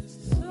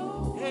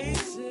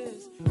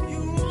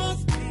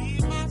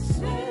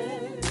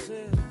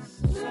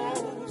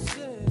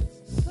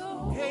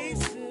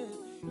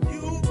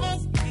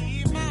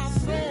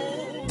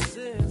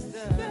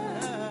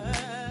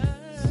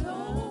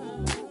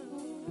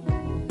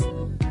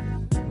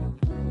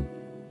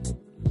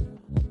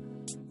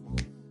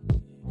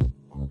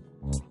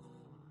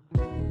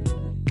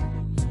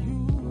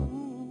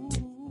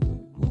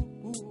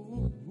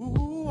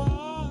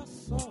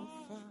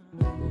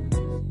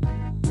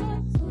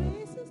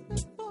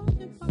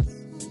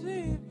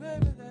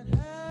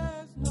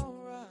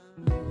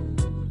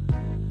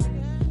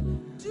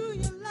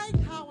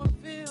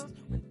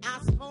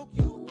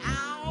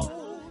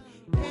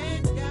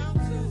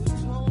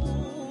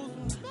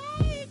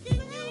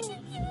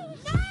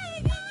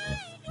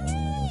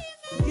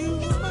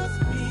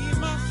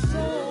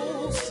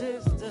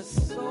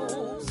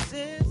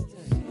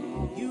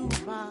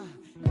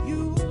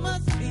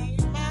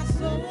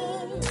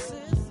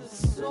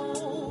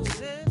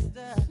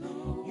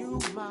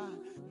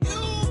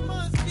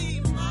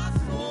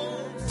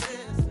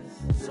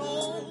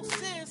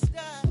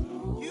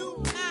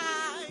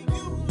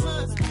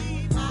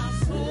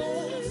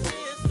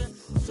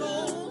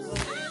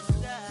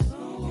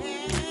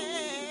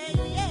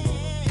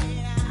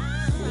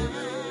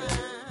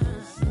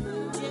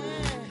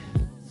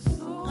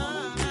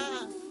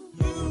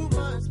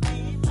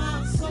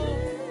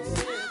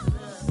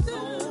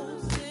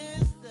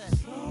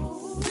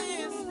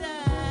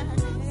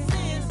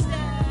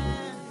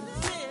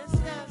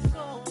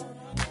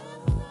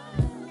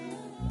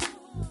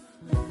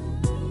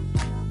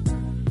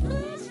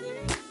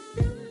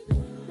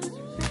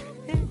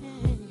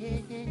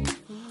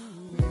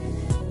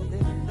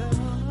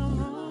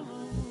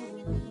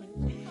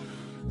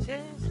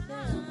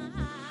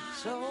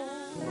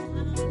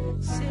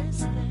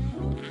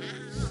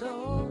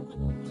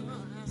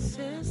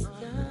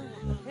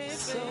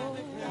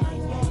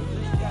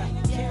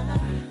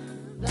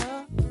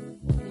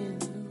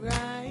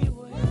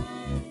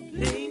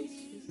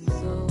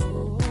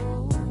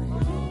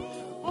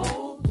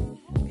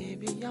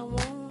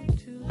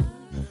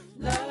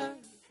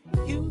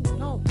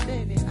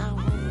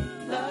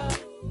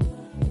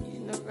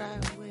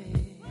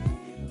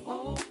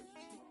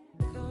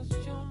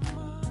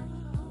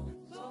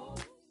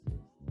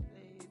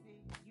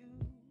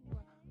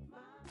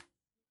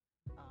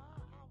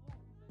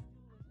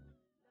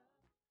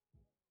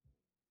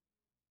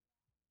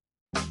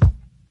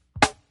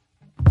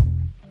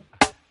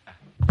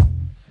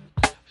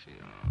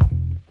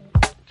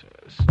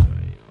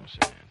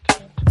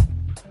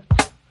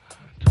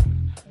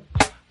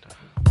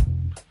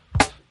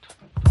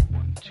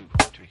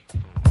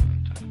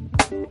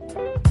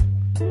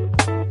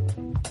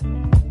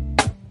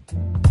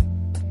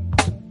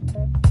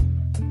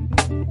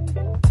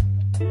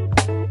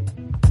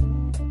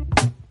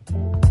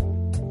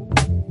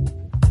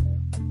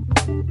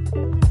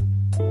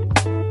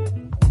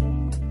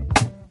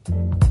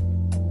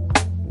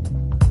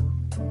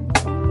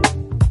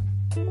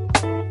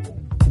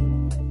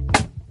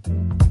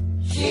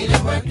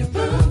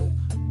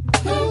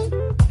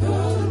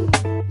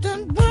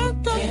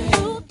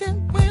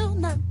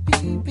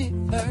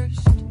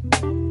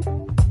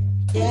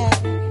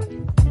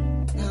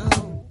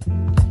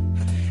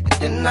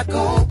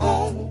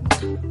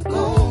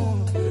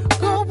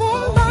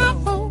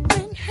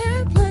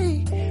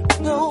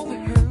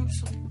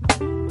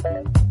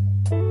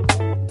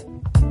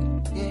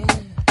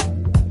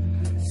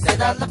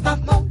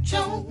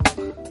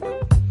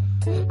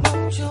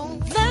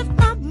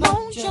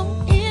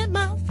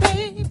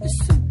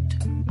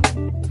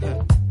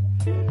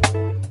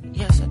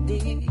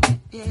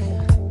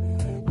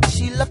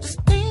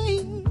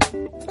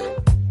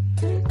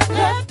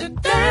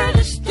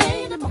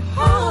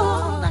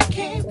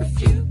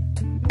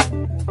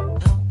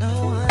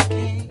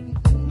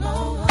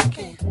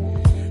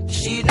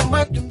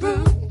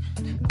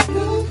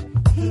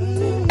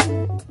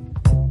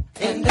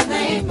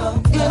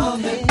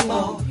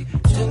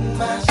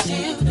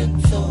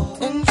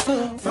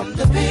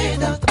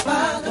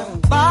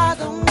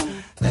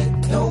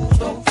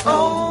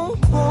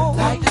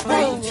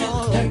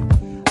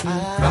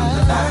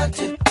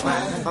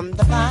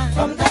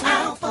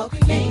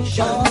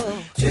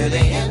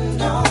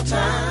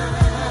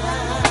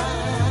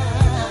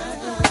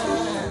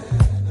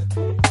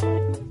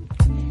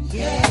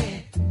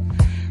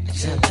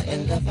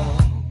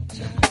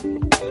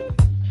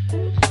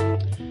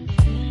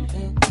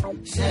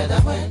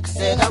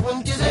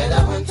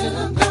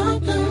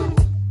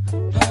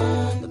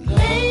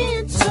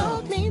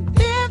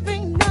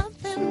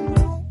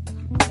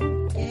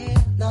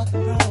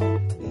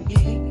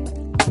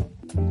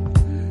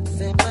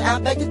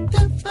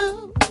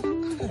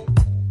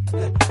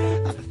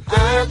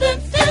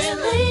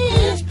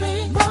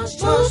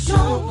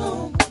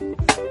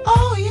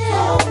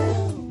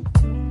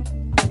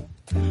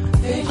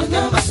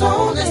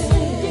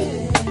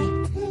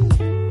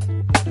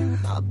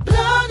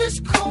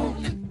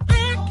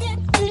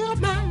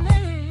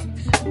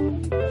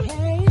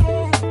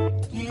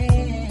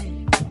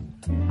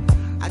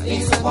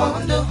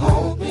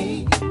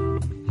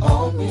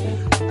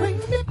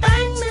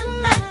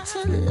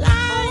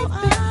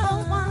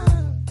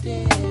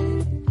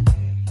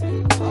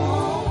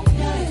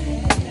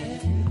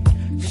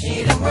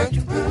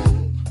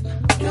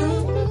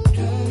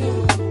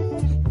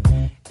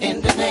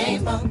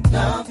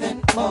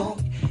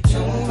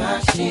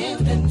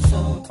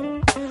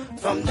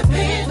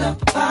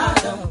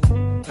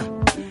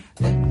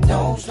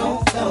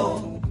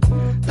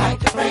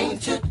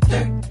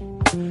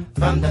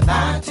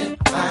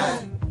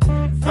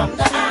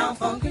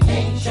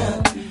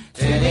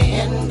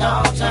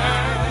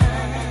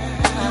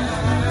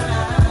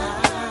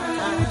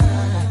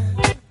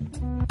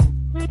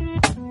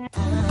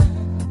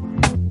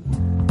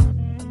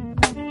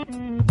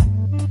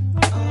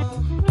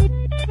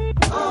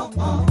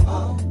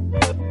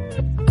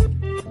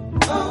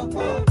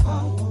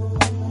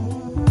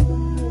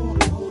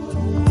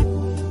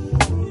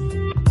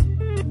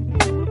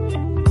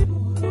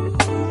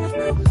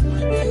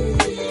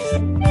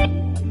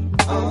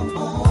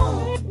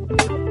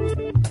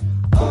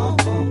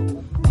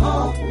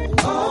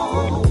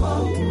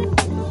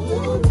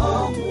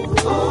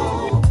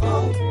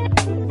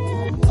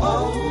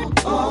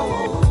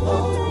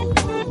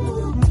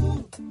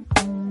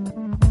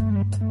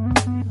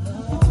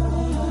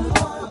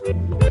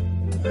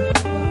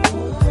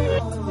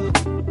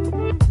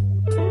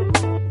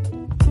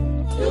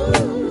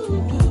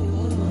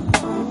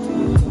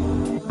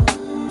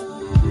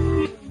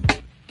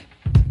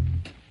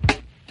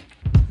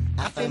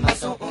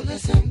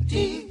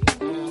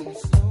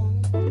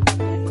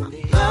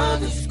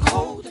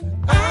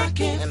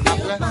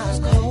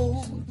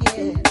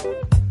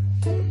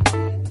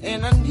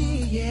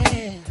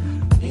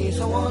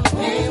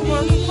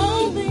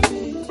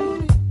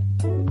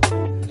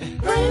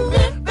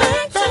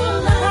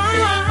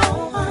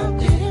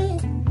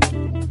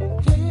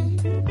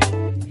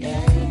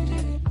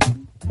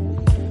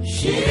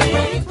 In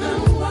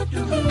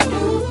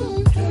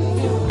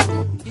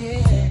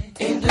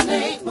the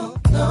name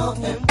of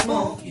love and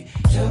more,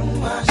 to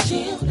my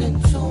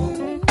shielding soul.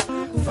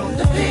 From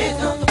the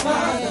pit of the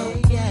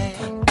bottom,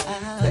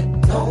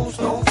 let those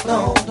don't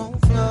flow,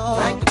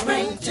 like the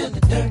rain to the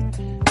dirt.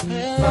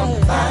 From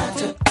the fire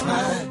to the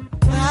mine,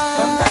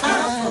 from the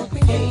hour of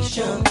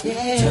creation to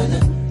the,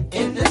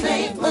 in the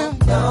name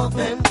of love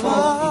and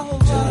more,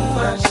 to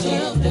my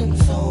shielding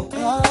soul.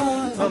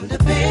 From the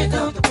pit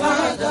of the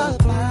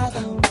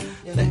bottom,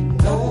 let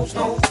those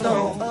don't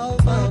flow,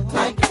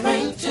 like the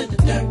rain to the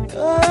dirt.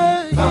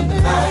 From the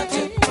fire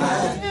to the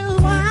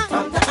mine,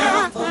 from the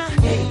hour of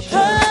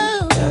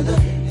creation to the,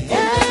 in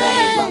the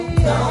name of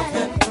love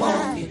and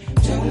more,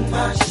 to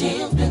my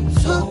shielding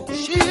soul.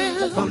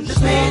 From the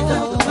pit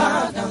of the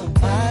bottom,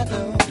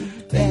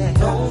 let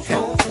those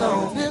don't flow,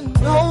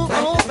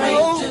 like the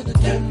rain to the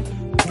dirt.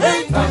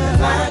 From the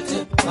fire to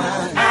the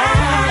mine,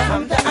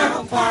 from the hour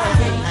of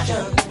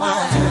creation to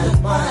the,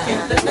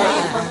 in the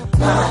name of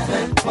love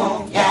and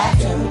more,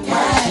 to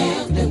my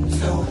shielding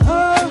soul.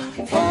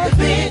 From the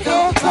pit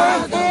of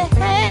the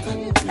bottom,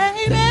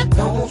 let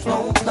those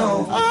don't flow,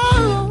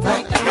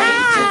 like the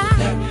rain to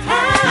the dirt.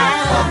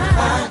 From the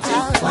fire to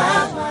the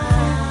mine,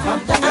 from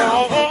the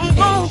hour of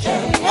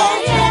creation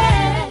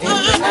in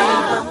the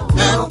name of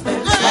love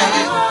and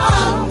more,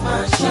 to my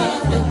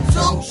shielding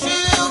soul.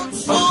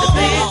 From the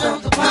pit of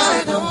the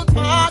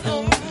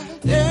bottom,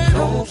 let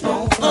those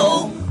don't flow,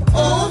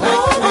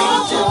 like the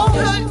rain to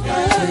the dirt.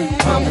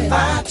 From the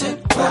fire to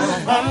the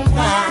mine,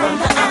 from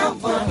the hour of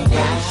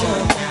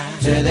creation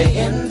to the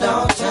end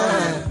of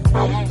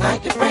time,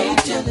 like the rain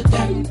to the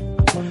dirt.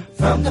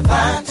 From the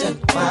fire to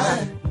the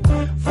mine,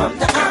 from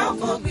the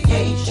hour of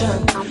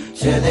creation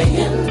to the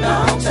end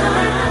of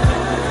time.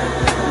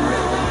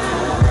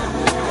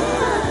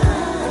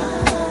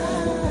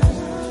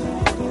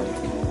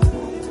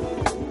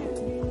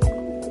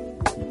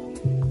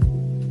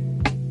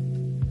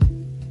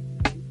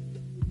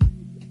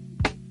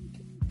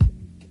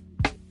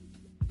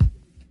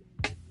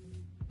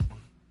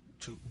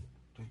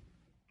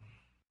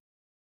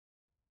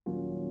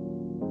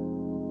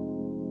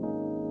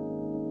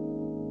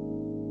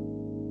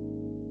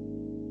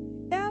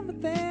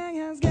 Everything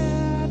is good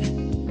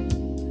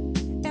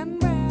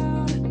and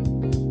round.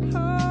 Oh,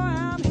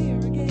 I'm here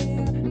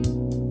again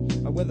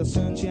with a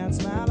sunshine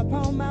smile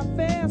upon my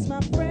face,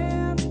 my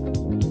friends.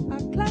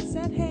 A glass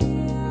at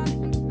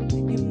hand,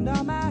 and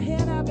all my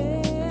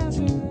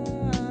inhibitions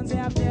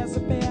have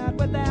disappeared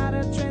without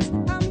a trace.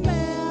 I'm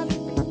mad.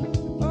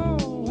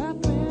 Oh, I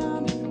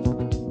found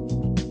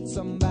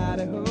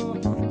somebody who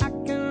I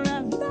can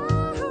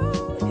rely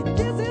on.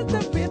 This is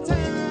the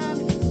return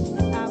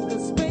of the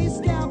space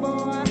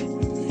cowboy.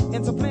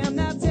 It's a plan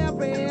that's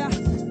every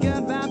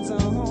good vibes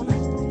on.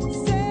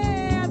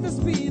 Say at the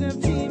speed of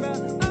Jiva,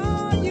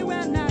 oh, you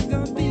and I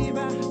go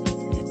deeper.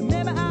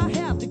 Maybe I'll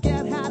have to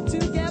get high to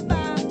get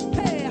by.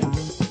 Hey, I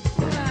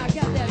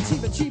got that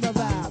Chiba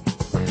vibe.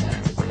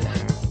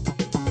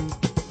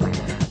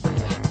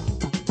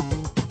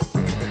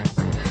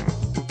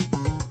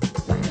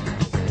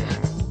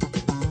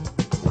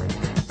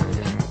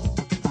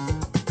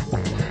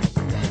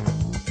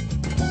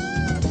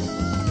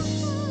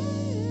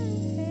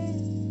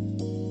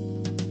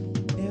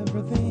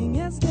 Everything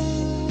is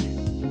dead,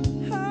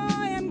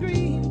 high and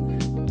green.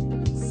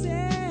 Say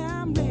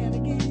I'm red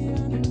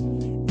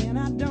again, and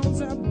I don't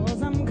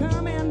suppose I'm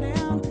coming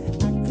down.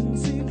 I can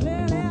see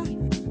clearly,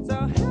 so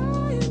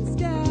high in the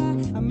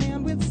sky. A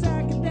man with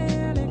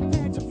psychedelic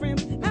picture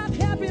frames and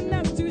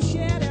happiness to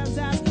share his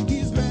eyes.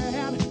 He's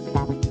red,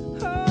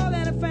 oh,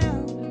 that I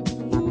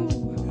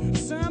found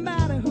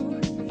somebody who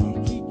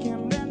he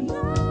can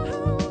rely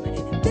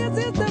on. This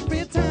is the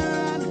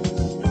return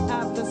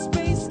of the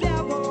space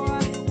cowboy.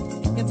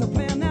 It's a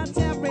plan that's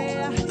every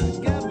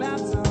good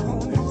vibes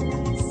on.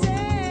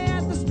 Say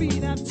at the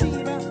speed of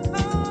Chiba,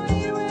 oh,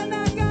 you and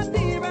I got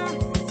deeper.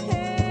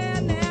 Hey,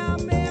 now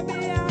maybe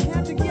I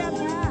have to get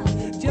high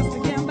just to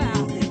get by.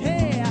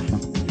 Hey,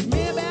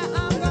 maybe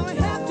I'm gonna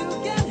have to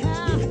get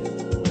high.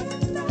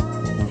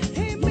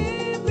 Hey,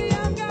 maybe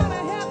I'm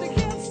gonna have to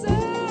get so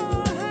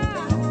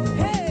high.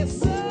 Hey,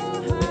 so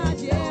high,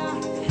 yeah,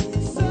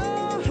 so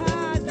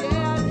high,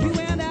 yeah, you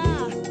and I.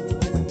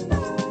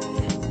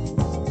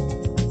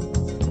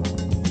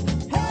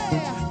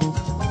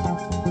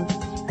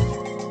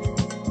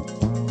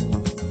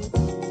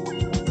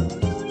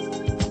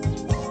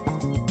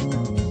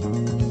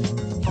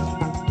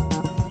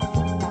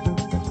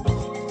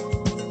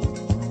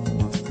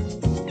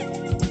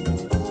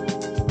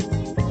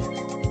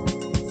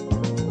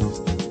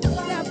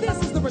 Now this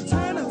is the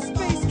return of the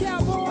space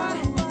cowboy.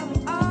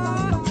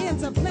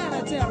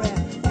 Interplanetary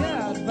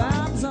good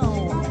vibe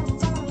zone.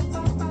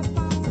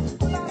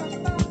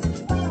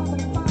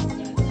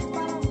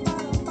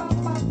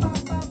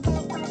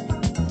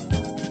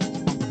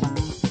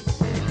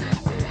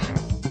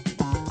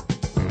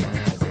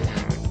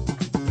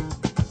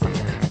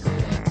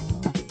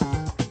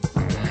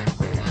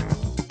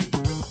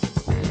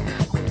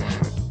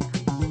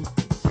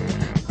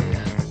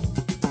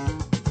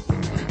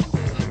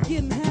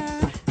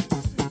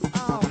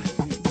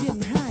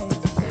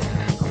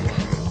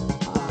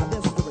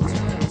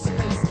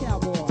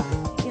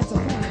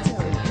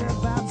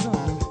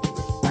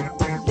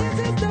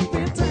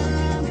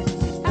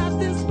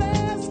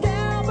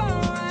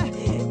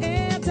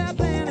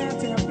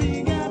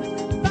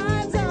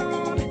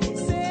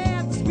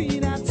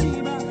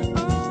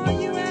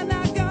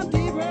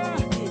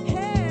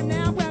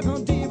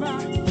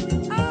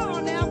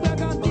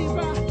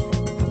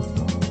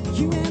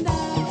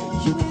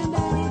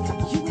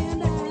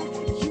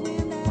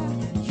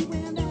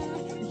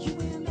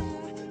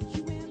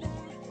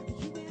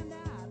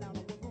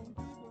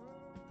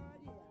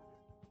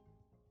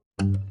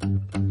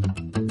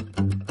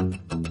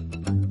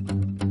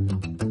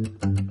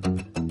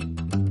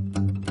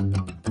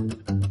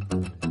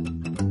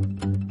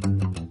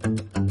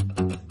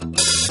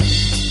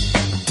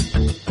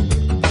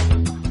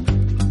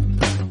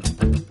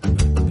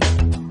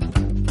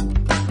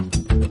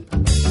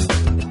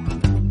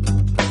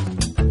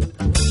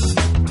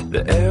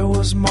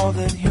 More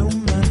than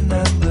human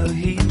and the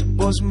heat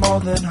was more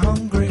than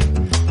hungry,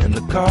 and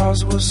the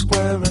cars were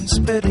square and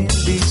spitting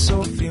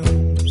diesel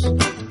fumes.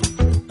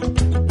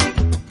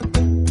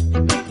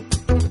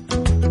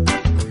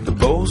 The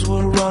bulls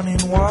were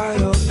running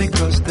wild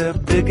because they're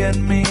big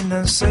and mean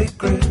and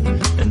sacred,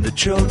 and the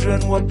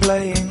children were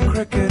playing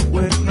cricket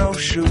with no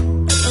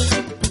shoes.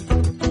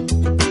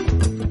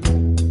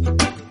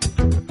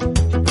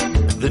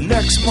 The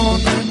next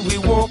morning we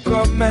woke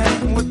up,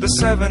 man, with the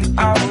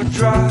 7-hour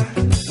drive.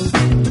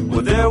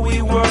 Well, there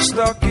we were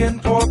stuck in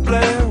Port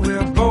Blair,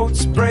 where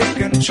boats break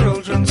and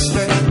children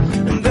stay.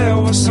 And there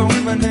were so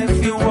many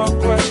fewer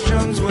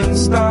questions when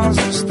stars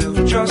were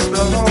still just a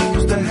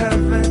hose to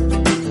heaven.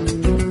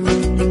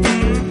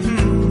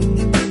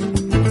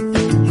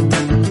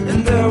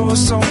 And there were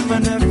so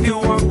many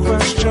fewer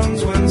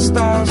questions when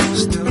stars were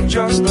still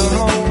just a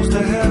hose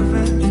to heaven.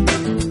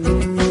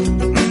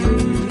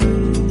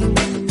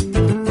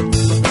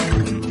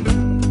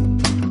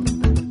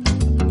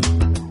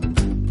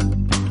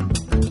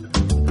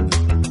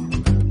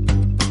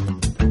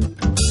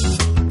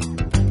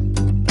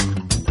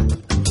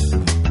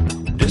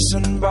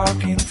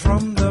 Disembarking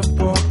from the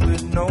port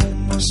with no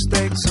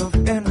mistakes of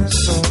any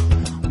sort,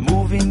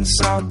 moving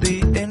south,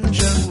 the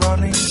engine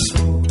running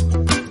smooth.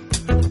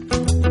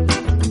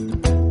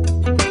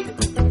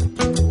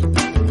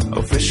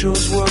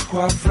 Officials were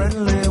quite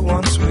friendly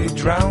once we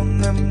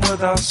drowned them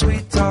with our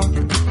sweet talk,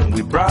 and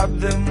we bribed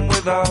them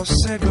with our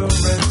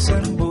cigarettes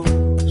and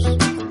booze.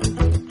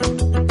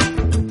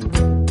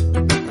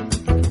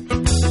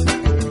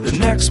 The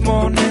next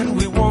morning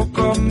we woke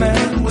up,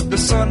 man, with the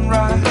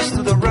sunrise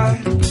to the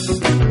right,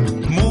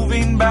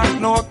 moving back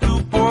north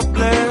to Port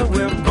Blair,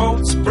 where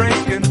boats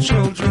break and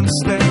children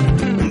stay.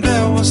 And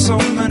there were so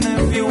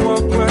many fewer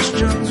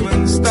questions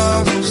when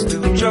stars were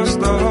still just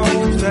a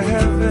hose to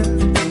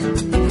heaven.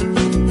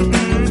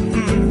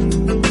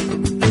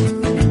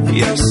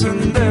 Yes,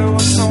 and there were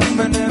so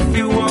many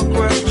fewer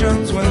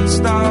questions when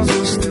stars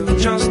were still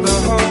just a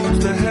hose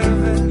to heaven.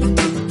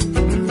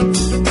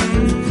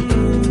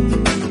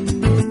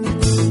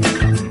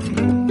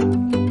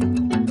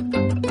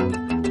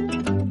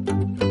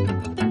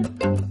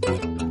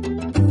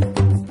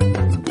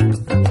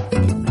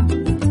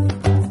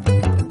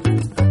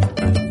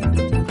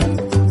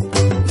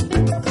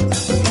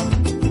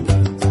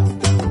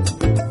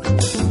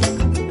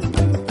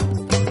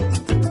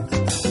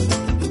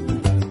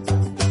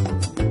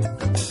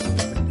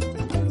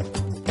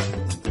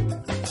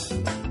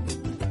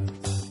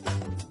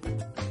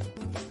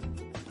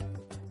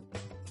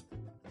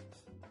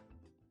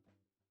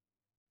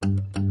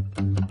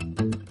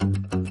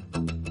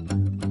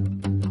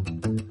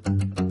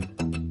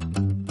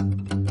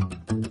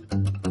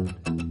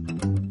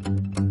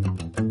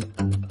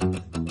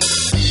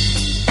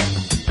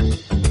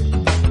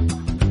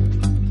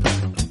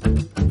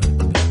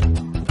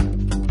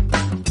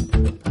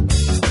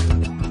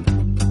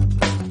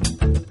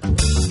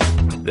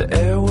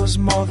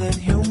 More than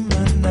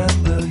human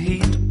and the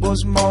heat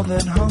was more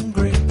than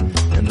hungry,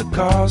 and the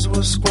cars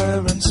were square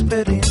and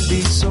spitting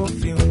diesel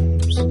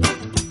fumes.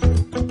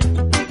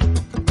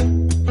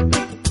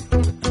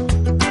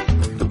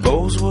 The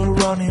bulls were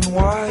running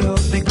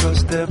wild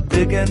because they're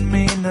big and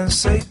mean and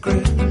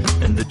sacred,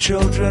 and the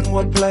children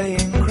were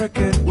playing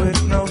cricket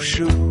with no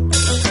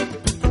shoes.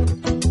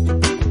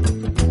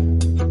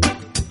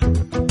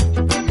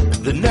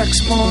 The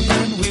next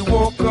morning we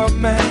woke up,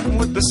 man,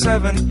 with the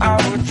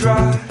 7-hour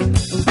drive.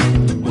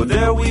 Well,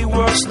 there we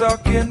were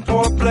stuck in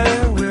Port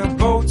Blair, where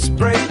boats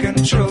break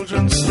and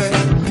children stay.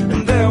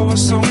 And there were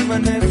so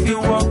many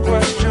fewer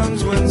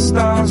questions when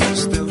stars were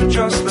still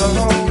just a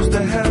hose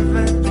to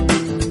heaven.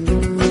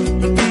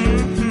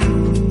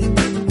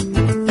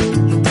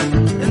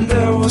 And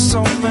there were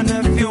so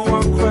many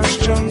fewer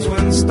questions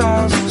when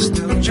stars were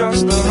still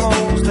just a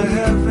hose to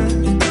heaven.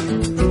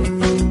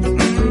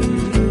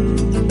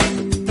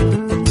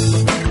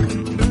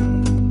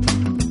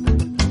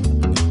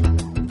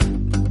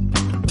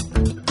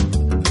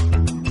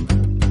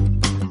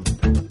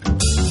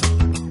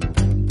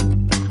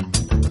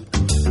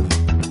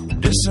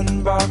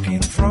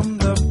 Disembarking from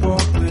the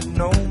port with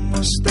no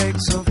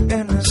mistakes of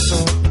any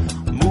sort,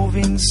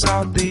 moving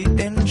south, the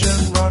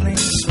engine running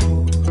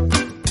smooth.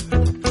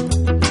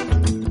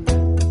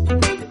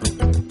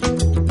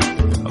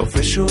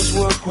 Officials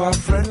were quite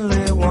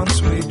friendly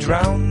once we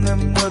drowned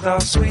them with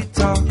our sweet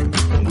talk,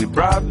 and we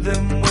bribed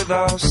them with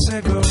our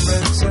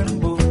cigarettes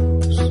and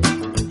booze.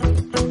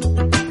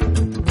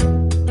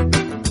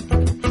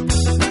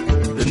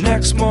 The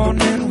next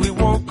morning we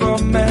woke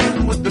up,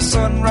 man, with the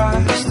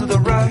sunrise to the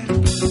right.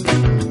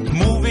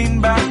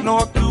 Moving back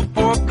north to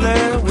Port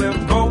Blair, where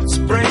boats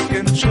break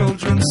and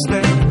children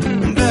stay.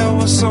 And there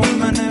were so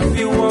many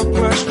fewer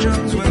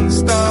questions when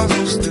stars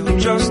were still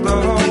just a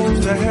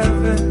hose to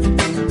heaven.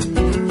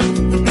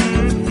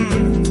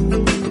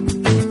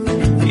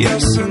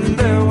 Yes, and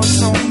there were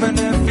so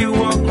many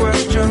fewer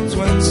questions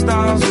when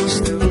stars were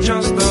still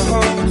just a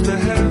hose to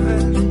heaven.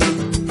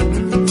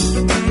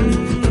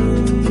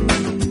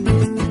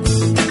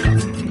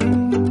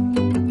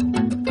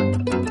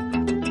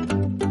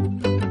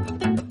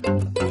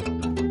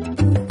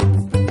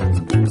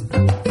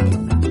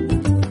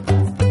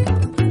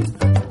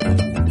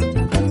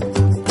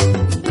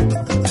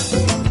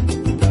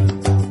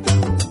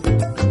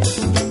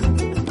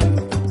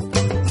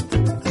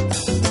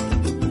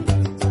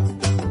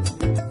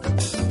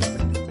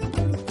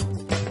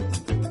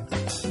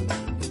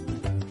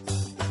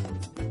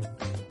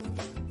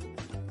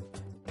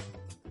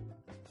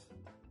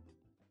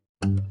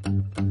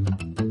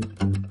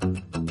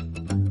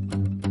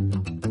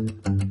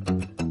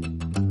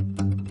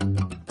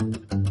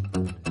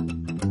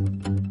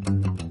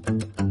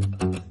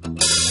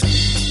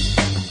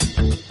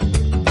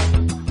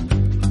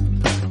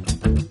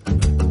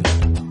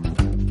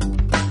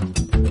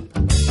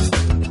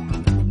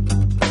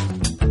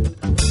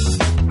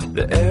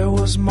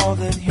 More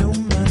than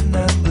human,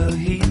 and the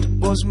heat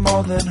was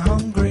more than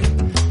hungry,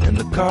 and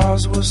the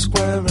cars were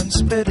square and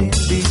spitting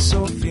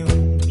diesel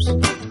fumes.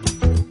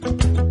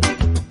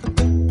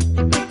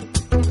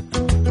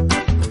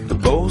 The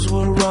bulls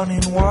were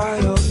running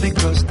wild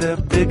because they're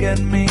big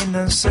and mean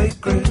and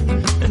sacred,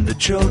 and the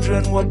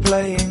children were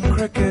playing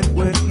cricket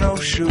with no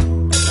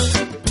shoes.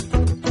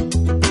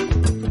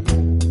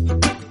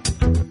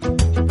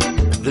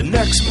 The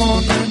next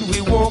morning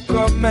we woke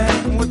up,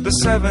 man, with the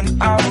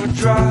 7-hour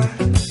drive.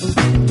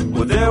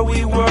 Well, there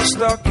we were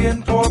stuck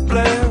in Port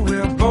Blair,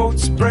 where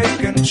boats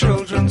break and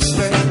children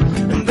stay.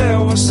 And there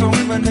were so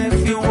many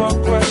fewer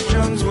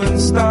questions when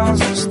stars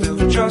were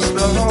still just a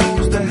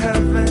hose to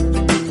heaven.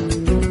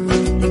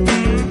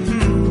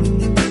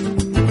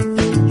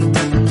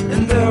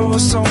 And there were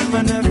so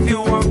many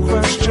fewer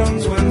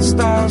questions when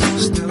stars were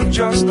still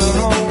just a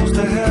hose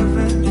to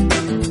heaven.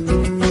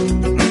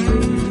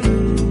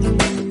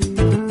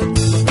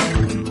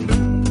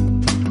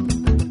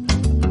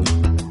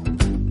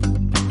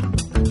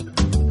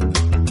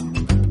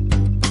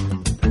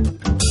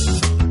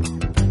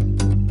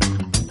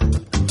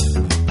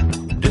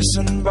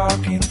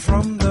 Disembarking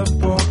from the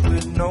port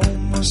with no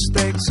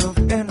mistakes of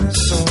any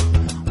sort,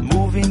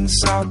 moving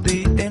south,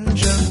 the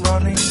engine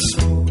running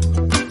smooth.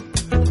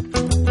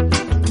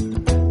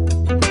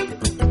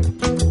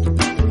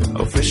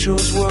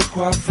 Officials were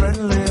quite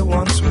friendly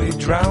once we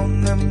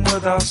drowned them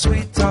with our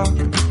sweet talk,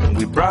 and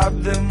we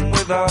bribed them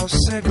with our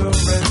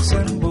cigarettes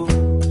and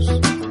booze.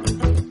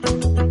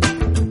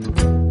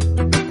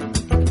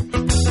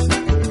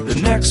 The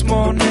next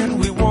morning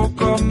we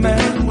woke up,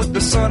 man, with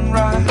the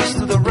sunrise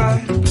to the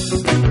right.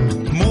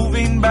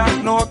 Moving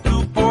back north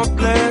to Port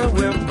Blair,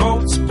 where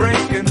boats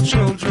break and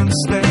children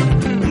stay.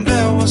 And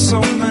there were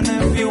so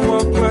many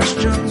fewer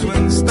questions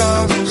when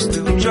stars were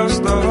still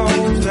just a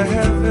hose to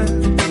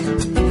heaven.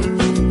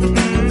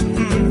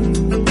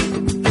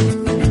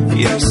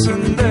 Yes,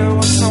 and there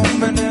were so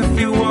many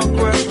fewer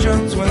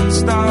questions when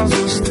stars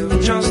were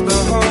still just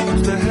a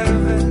hose to heaven.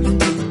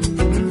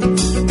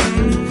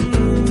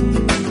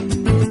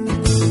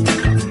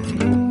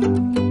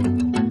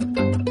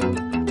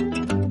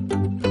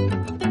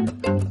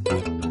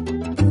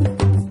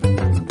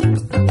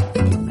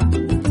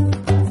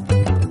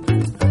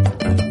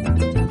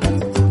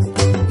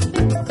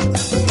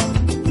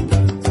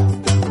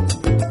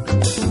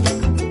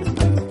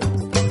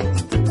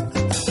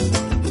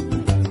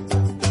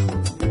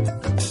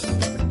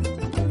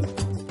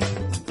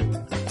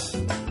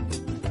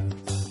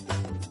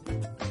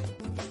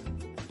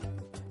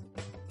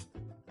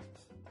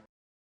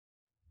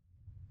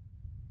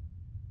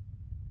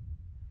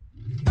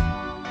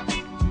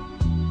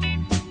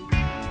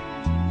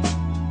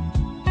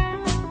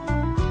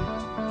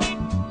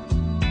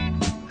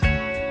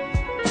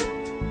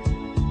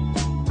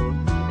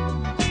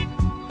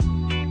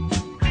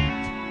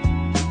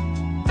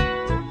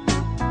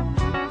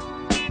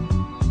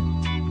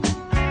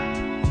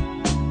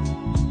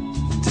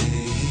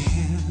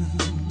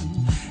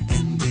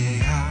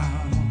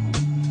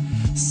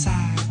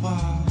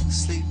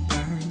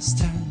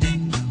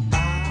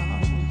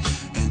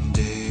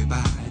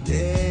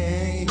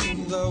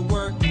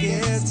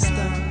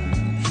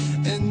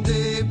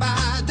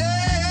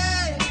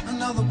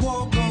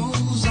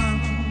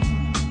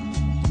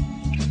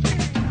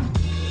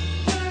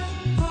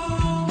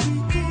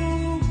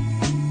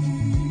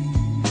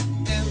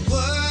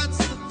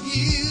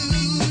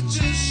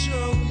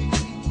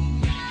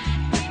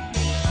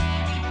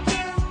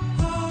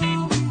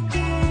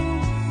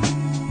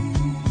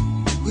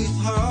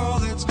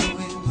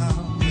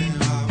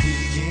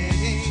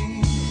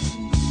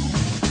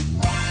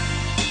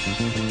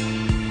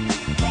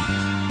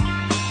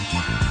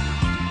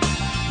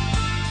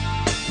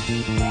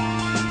 Bye.